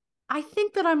I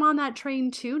think that I'm on that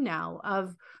train too now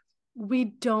of we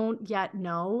don't yet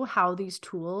know how these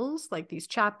tools like these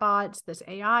chatbots, this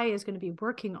AI is going to be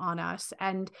working on us.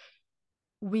 And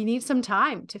we need some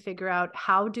time to figure out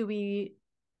how do we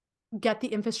get the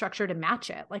infrastructure to match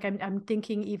it. Like I'm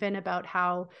thinking even about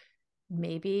how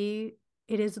maybe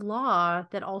it is law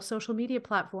that all social media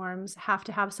platforms have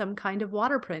to have some kind of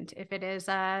waterprint if it is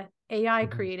AI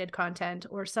created content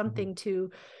or something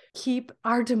to keep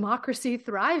our democracy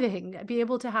thriving, be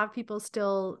able to have people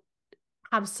still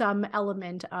have some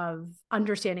element of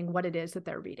understanding what it is that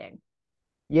they're reading.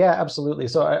 Yeah, absolutely.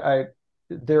 So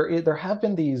there have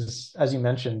been these, as you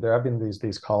mentioned, there have been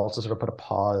these calls to sort of put a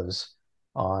pause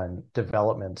on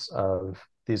developments of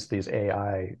these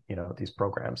AI, these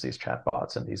programs, these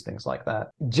chatbots, and these things like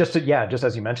that. Just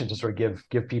as you mentioned, to sort of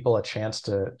give people a chance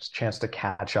to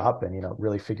catch up and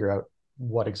really figure out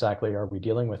what exactly are we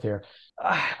dealing with here.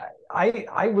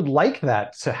 I would like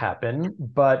that to happen,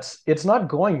 but it's not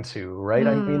going to, right?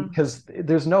 I mean, because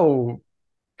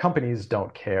companies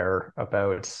don't care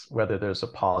about whether there's a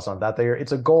pause on that.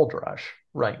 It's a gold rush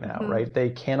right now, right?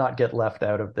 They cannot get left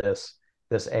out of this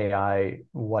AI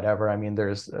whatever. I mean,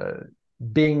 there's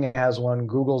Bing has one,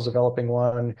 Google's developing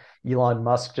one, Elon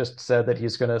Musk just said that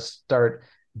he's going to start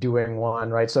doing one,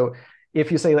 right? So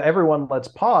if you say everyone, let's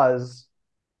pause,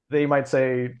 they might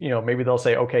say, maybe they'll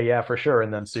say, okay, yeah, for sure,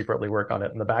 and then secretly work on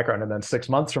it in the background, and then 6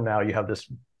 months from now, you have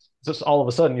this. Just all of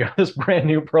a sudden, you have this brand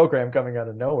new program coming out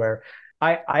of nowhere.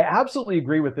 I absolutely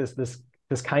agree with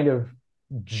this kind of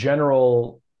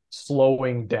general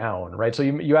slowing down, right? So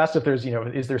you asked if there's,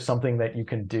 is there something that you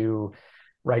can do,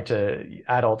 right, to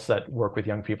adults that work with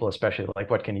young people, especially, like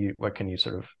what can you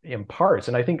sort of impart?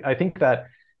 And I think that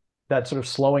sort of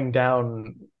slowing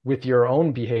down with your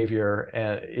own behavior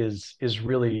is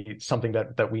really something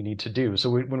that we need to do. So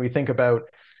when we think about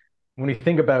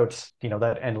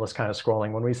that endless kind of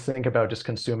scrolling, when we think about just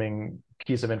consuming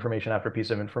piece of information after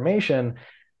piece of information,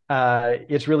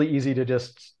 it's really easy to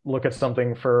just look at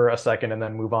something for a second and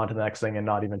then move on to the next thing and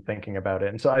not even thinking about it.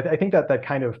 And so I think that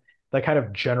kind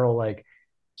of general, like,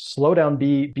 slow down,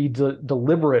 be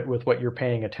deliberate with what you're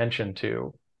paying attention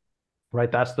to,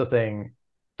 right? That's the thing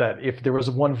that if there was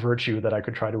one virtue that I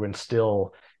could try to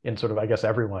instill in sort of, I guess,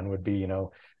 everyone, would be,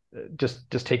 just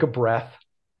take a breath,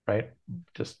 right?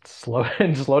 Just slow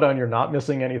down. You're not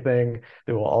missing anything.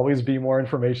 There will always be more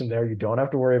information there. You don't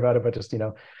have to worry about it, but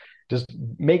just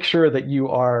make sure that you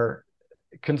are,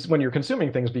 when you're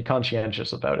consuming things, be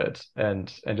conscientious about it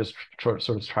and just sort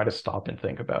of try to stop and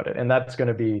think about it. And that's going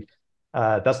to be,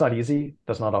 that's not easy.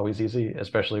 That's not always easy,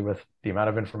 especially with the amount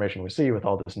of information we see with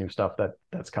all this new stuff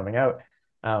that's coming out.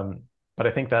 But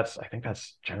I think that's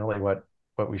generally what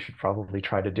we should probably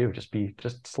try to do.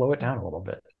 Just slow it down a little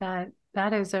bit.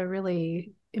 That is a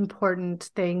really important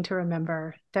thing to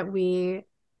remember, that we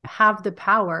have the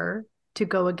power to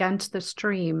go against the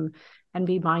stream and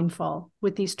be mindful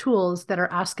with these tools that are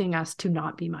asking us to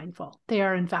not be mindful. They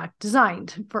are in fact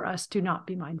designed for us to not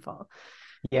be mindful.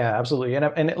 Yeah, absolutely.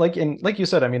 And like you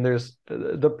said, I mean, there's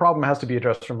the problem has to be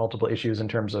addressed from multiple issues in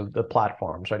terms of the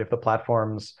platforms, right? If the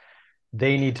platforms,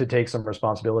 they need to take some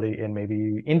responsibility in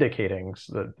maybe indicating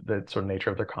the sort of nature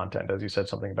of their content. As you said,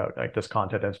 something about like this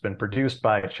content has been produced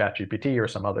by ChatGPT or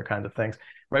some other kind of things,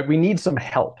 right? We need some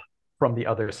help from the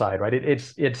other side, right?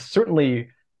 It's certainly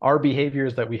our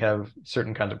behaviors that we have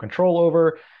certain kinds of control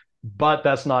over, but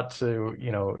that's not to,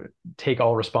 take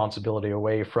all responsibility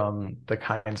away from the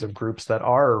kinds of groups that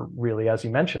are really, as you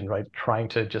mentioned, right, trying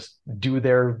to just do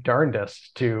their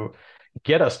darndest to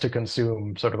get us to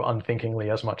consume sort of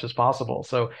unthinkingly as much as possible.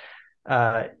 So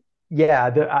the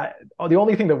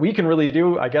only thing that we can really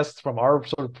do, I guess, from our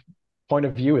sort of point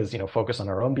of view is, focus on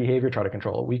our own behavior, try to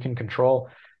control what we can control.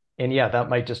 And that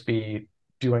might just be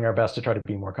doing our best to try to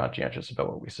be more conscientious about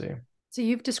what we see. So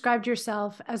you've described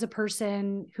yourself as a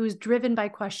person who's driven by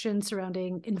questions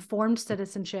surrounding informed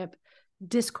citizenship,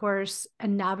 discourse,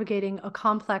 and navigating a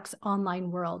complex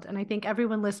online world. And I think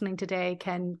everyone listening today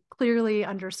can clearly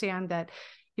understand that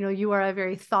You are a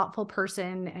very thoughtful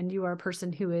person, and you are a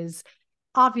person who is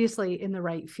obviously in the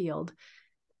right field.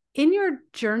 In your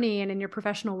journey and in your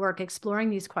professional work exploring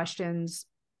these questions,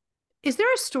 is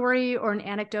there a story or an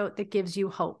anecdote that gives you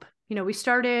hope? We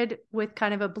started with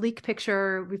kind of a bleak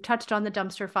picture. We've touched on the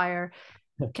dumpster fire.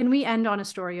 Can we end on a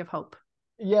story of hope?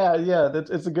 Yeah,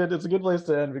 it's a good place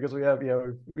to end, because we have,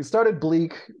 we started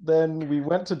bleak, then we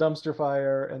went to dumpster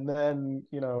fire, and then,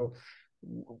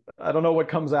 I don't know what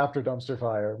comes after dumpster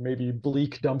fire. Maybe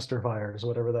bleak dumpster fires,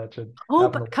 whatever that should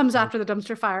happen. Hope comes after the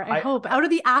dumpster fire. I hope out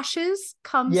of the ashes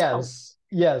comes hope.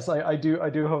 Yes, I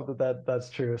do hope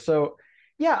that's true. So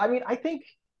yeah, I mean, I think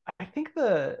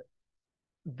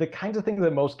the kinds of things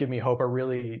that most give me hope are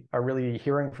really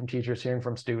hearing from teachers, hearing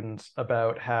from students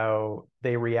about how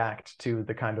they react to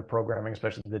the kind of programming,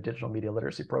 especially the digital media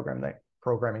literacy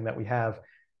programming that we have.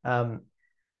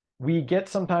 We get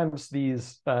sometimes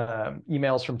these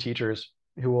emails from teachers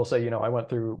who will say, I went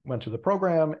through the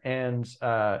program, and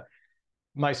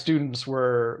my students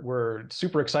were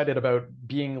super excited about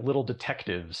being little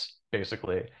detectives,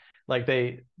 basically. Like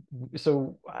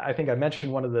so I think I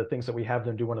mentioned one of the things that we have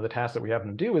them do, one of the tasks that we have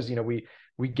them do is,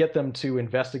 we get them to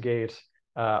investigate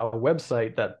a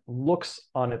website that looks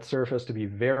on its surface to be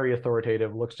very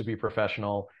authoritative, looks to be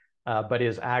professional, but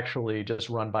is actually just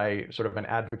run by sort of an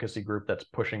advocacy group that's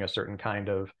pushing a certain kind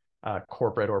of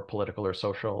corporate or political or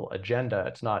social agenda.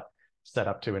 It's not set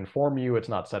up to inform you. It's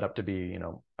not set up to be,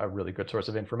 a really good source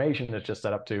of information. It's just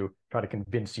set up to try to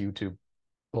convince you to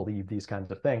believe these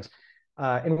kinds of things.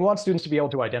 And we want students to be able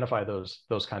to identify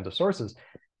those kinds of sources.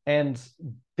 And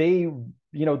they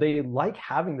like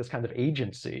having this kind of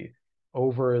agency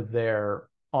over their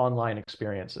online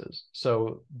experiences,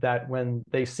 so that when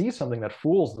they see something that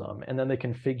fools them, and then they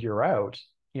can figure out,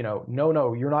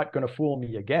 no, you're not going to fool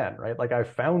me again, right? Like, I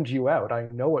found you out. I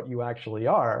know what you actually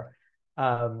are.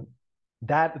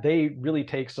 That they really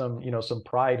take some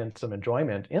pride and some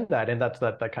enjoyment in that. And that's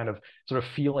that kind of sort of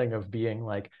feeling of being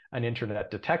like an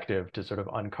internet detective to sort of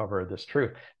uncover this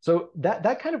truth. So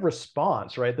that kind of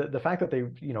response, right? The fact that they,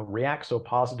 react so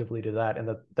positively to that, and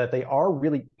that they are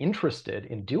really interested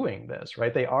in doing this,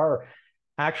 right? They are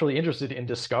actually interested in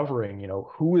discovering,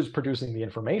 who is producing the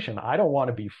information. I don't want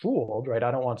to be fooled, right?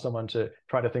 I don't want someone to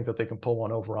try to think that they can pull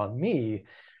one over on me.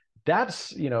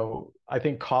 That's, I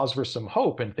think, cause for some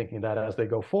hope in thinking that as they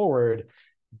go forward,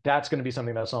 that's going to be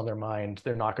something that's on their mind.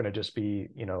 They're not going to just be,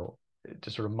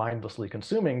 just sort of mindlessly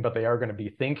consuming, but they are going to be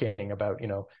thinking about,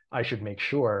 I should make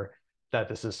sure that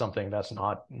this is something that's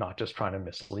not just trying to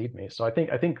mislead me. So I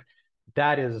think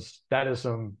that is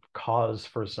some cause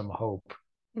for some hope.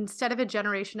 Instead of a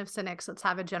generation of cynics, let's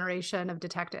have a generation of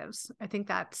detectives. I think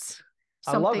that's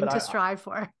something to strive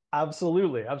for.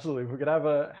 Absolutely. If we could have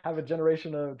a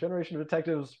generation of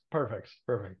detectives, perfect.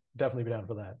 Definitely be down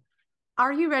for that.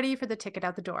 Are you ready for the ticket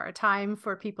out the door? A time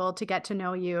for people to get to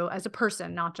know you as a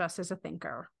person, not just as a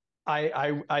thinker.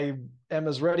 I am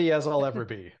as ready as I'll ever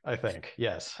be, I think.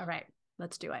 Yes. All right,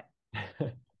 let's do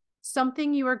it.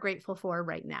 Something you are grateful for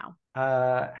right now.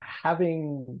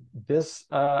 Having this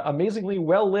amazingly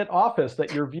well-lit office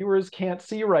that your viewers can't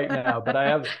see right now, but I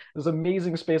have this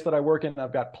amazing space that I work in.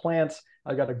 I've got plants.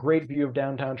 I've got a great view of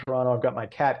downtown Toronto. I've got my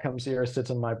cat comes here, sits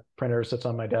on my printer, sits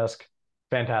on my desk.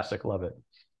 Fantastic. Love it.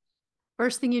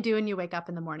 First thing you do when you wake up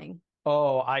in the morning?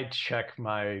 Oh, I check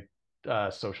my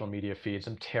social media feeds.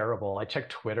 I'm terrible. I check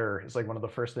Twitter. It's like one of the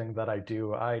first things that I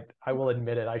do. I will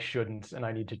admit it. I shouldn't, and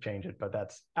I need to change it, but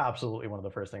that's absolutely one of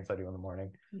the first things I do in the morning.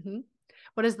 Mm-hmm.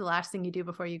 What is the last thing you do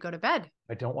before you go to bed?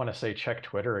 I don't want to say check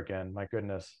Twitter again. My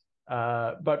goodness.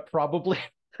 But probably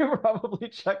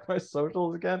check my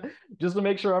socials again, just to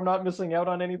make sure I'm not missing out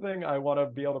on anything. I want to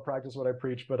be able to practice what I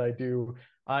preach, but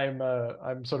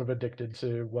I'm sort of addicted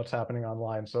to what's happening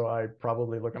online. So I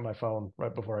probably look at my phone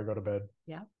right before I go to bed.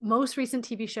 Yeah. Most recent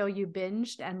TV show you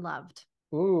binged and loved?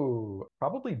 Ooh,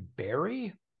 probably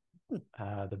Barry,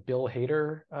 the Bill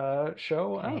Hader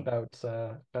show. Okay.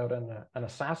 About an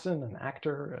assassin, an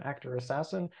actor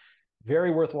assassin. Very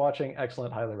worth watching.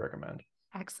 Excellent. Highly recommend.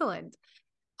 Excellent.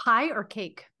 Pie or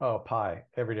cake? Oh, pie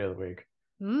every day of the week.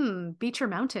 Beach or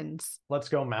mountains? Let's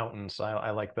go mountains. I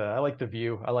like the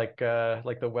view. I like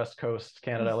the West Coast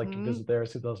Canada. I like to visit there,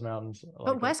 see those mountains.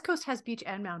 But West Coast has beach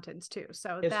and mountains too.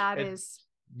 So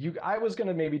I was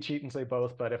gonna maybe cheat and say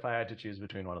both, but if I had to choose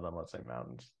between one of them, let's say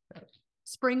mountains. Yeah.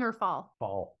 Spring or fall?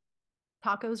 Fall.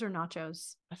 Tacos or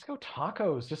nachos? Let's go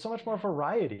tacos. Just so much more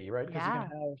variety, right? Because you can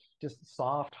have just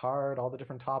soft, hard, all the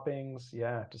different toppings.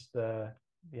 Yeah, just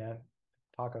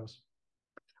tacos.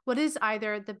 What is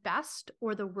either the best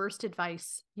or the worst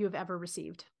advice you have ever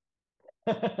received?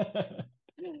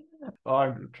 Oh,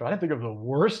 I'm trying to think of the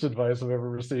worst advice I've ever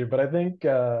received, but I think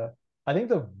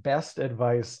the best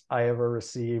advice I ever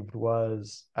received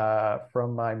was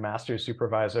from my master's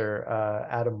supervisor,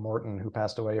 Adam Morton, who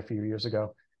passed away a few years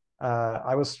ago.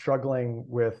 I was struggling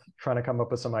with trying to come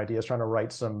up with some ideas, trying to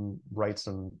write some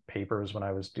papers when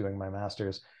I was doing my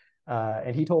master's.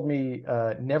 And he told me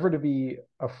never to be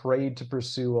afraid to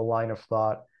pursue a line of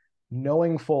thought,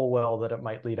 knowing full well that it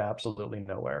might lead absolutely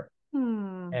nowhere.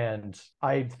 And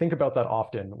I think about that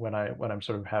often when I'm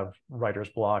sort of have writer's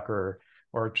block or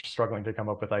struggling to come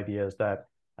up with ideas that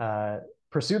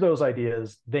pursue those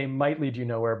ideas. They might lead you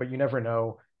nowhere, but you never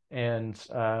know. And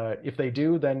if they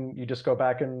do, then you just go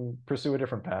back and pursue a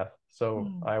different path. So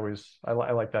I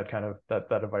like that kind of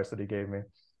that advice that he gave me.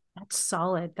 That's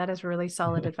solid. That is really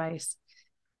solid advice.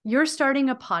 You're starting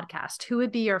a podcast. Who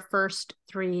would be your first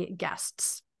three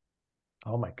guests?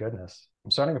 Oh my goodness.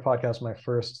 I'm starting a podcast. My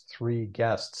first three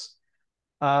guests.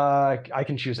 I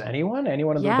can choose anyone.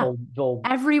 They'll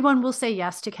Everyone will say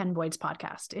yes to Ken Boyd's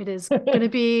podcast. It is going to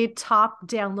be top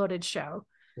downloaded show.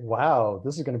 Wow,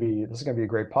 this is going to be a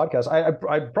great podcast.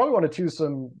 I probably want to choose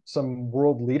some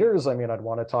world leaders. I mean, I'd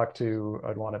want to talk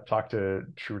to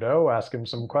Trudeau, ask him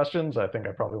some questions. I think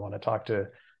I probably want to talk to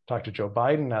Joe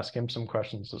Biden, ask him some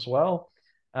questions as well.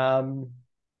 And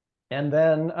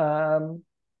then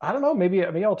I don't know,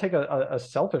 maybe I'll take a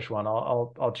selfish one.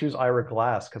 I'll choose Ira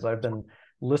Glass because I've been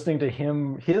listening to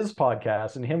his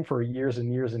podcast and him for years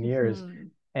and years and years.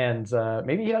 And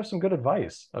maybe he has some good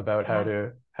advice about how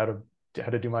to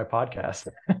do my podcast.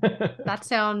 That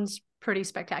sounds pretty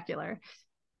spectacular.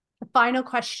 The final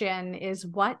question is,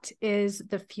 what is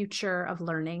the future of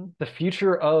learning? The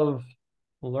future of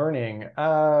learning.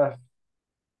 I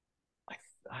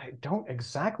don't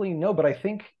exactly know, but I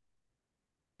think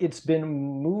it's been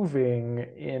moving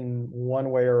in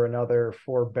one way or another,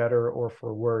 for better or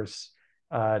for worse,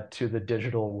 to the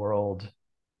digital world.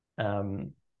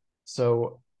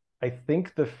 So I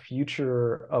think the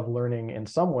future of learning in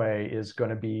some way is going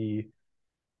to be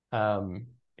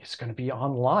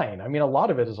online. I mean, a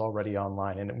lot of it is already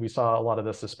online, and we saw a lot of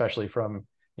this, especially from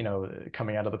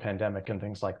coming out of the pandemic and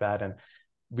things like that. And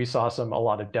we saw a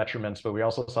lot of detriments, but we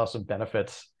also saw some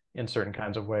benefits in certain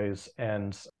kinds of ways.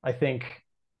 And I think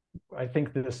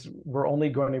we're only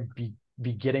going to be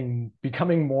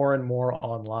becoming more and more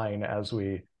online as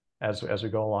we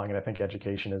go along. And I think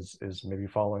education is maybe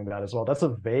following that as well. That's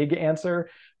a vague answer,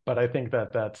 but I think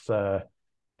that's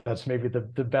maybe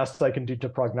the best I can do to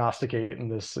prognosticate in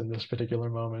this particular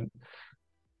moment.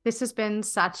 This has been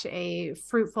such a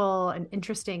fruitful and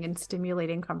interesting and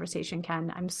stimulating conversation,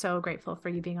 Ken. I'm so grateful for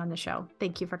you being on the show.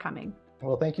 Thank you for coming.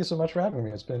 Well, thank you so much for having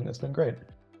me. It's been great.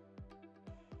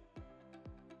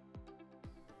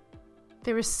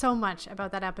 There is so much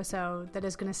about that episode that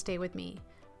is going to stay with me.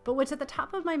 But what's at the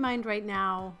top of my mind right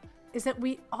now is that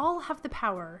we all have the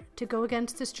power to go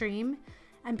against the stream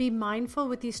and be mindful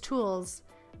with these tools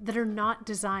that are not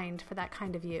designed for that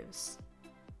kind of use.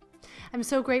 I'm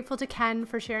so grateful to Ken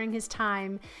for sharing his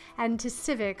time, and to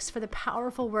CIVIX for the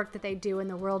powerful work that they do in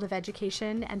the world of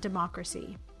education and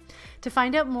democracy. To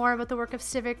find out more about the work of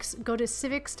CIVIX, go to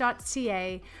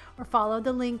civix.ca or follow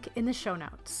the link in the show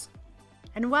notes.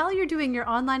 And while you're doing your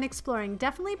online exploring,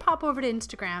 definitely pop over to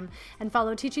Instagram and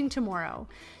follow Teaching Tomorrow.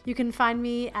 You can find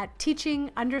me at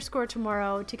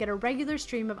teaching_tomorrow to get a regular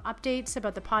stream of updates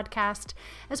about the podcast,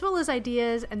 as well as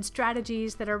ideas and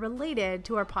strategies that are related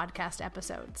to our podcast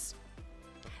episodes.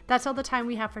 That's all the time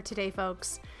we have for today,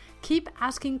 folks. Keep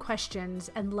asking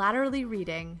questions and laterally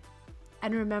reading.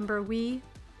 And remember, we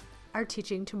are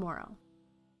teaching tomorrow.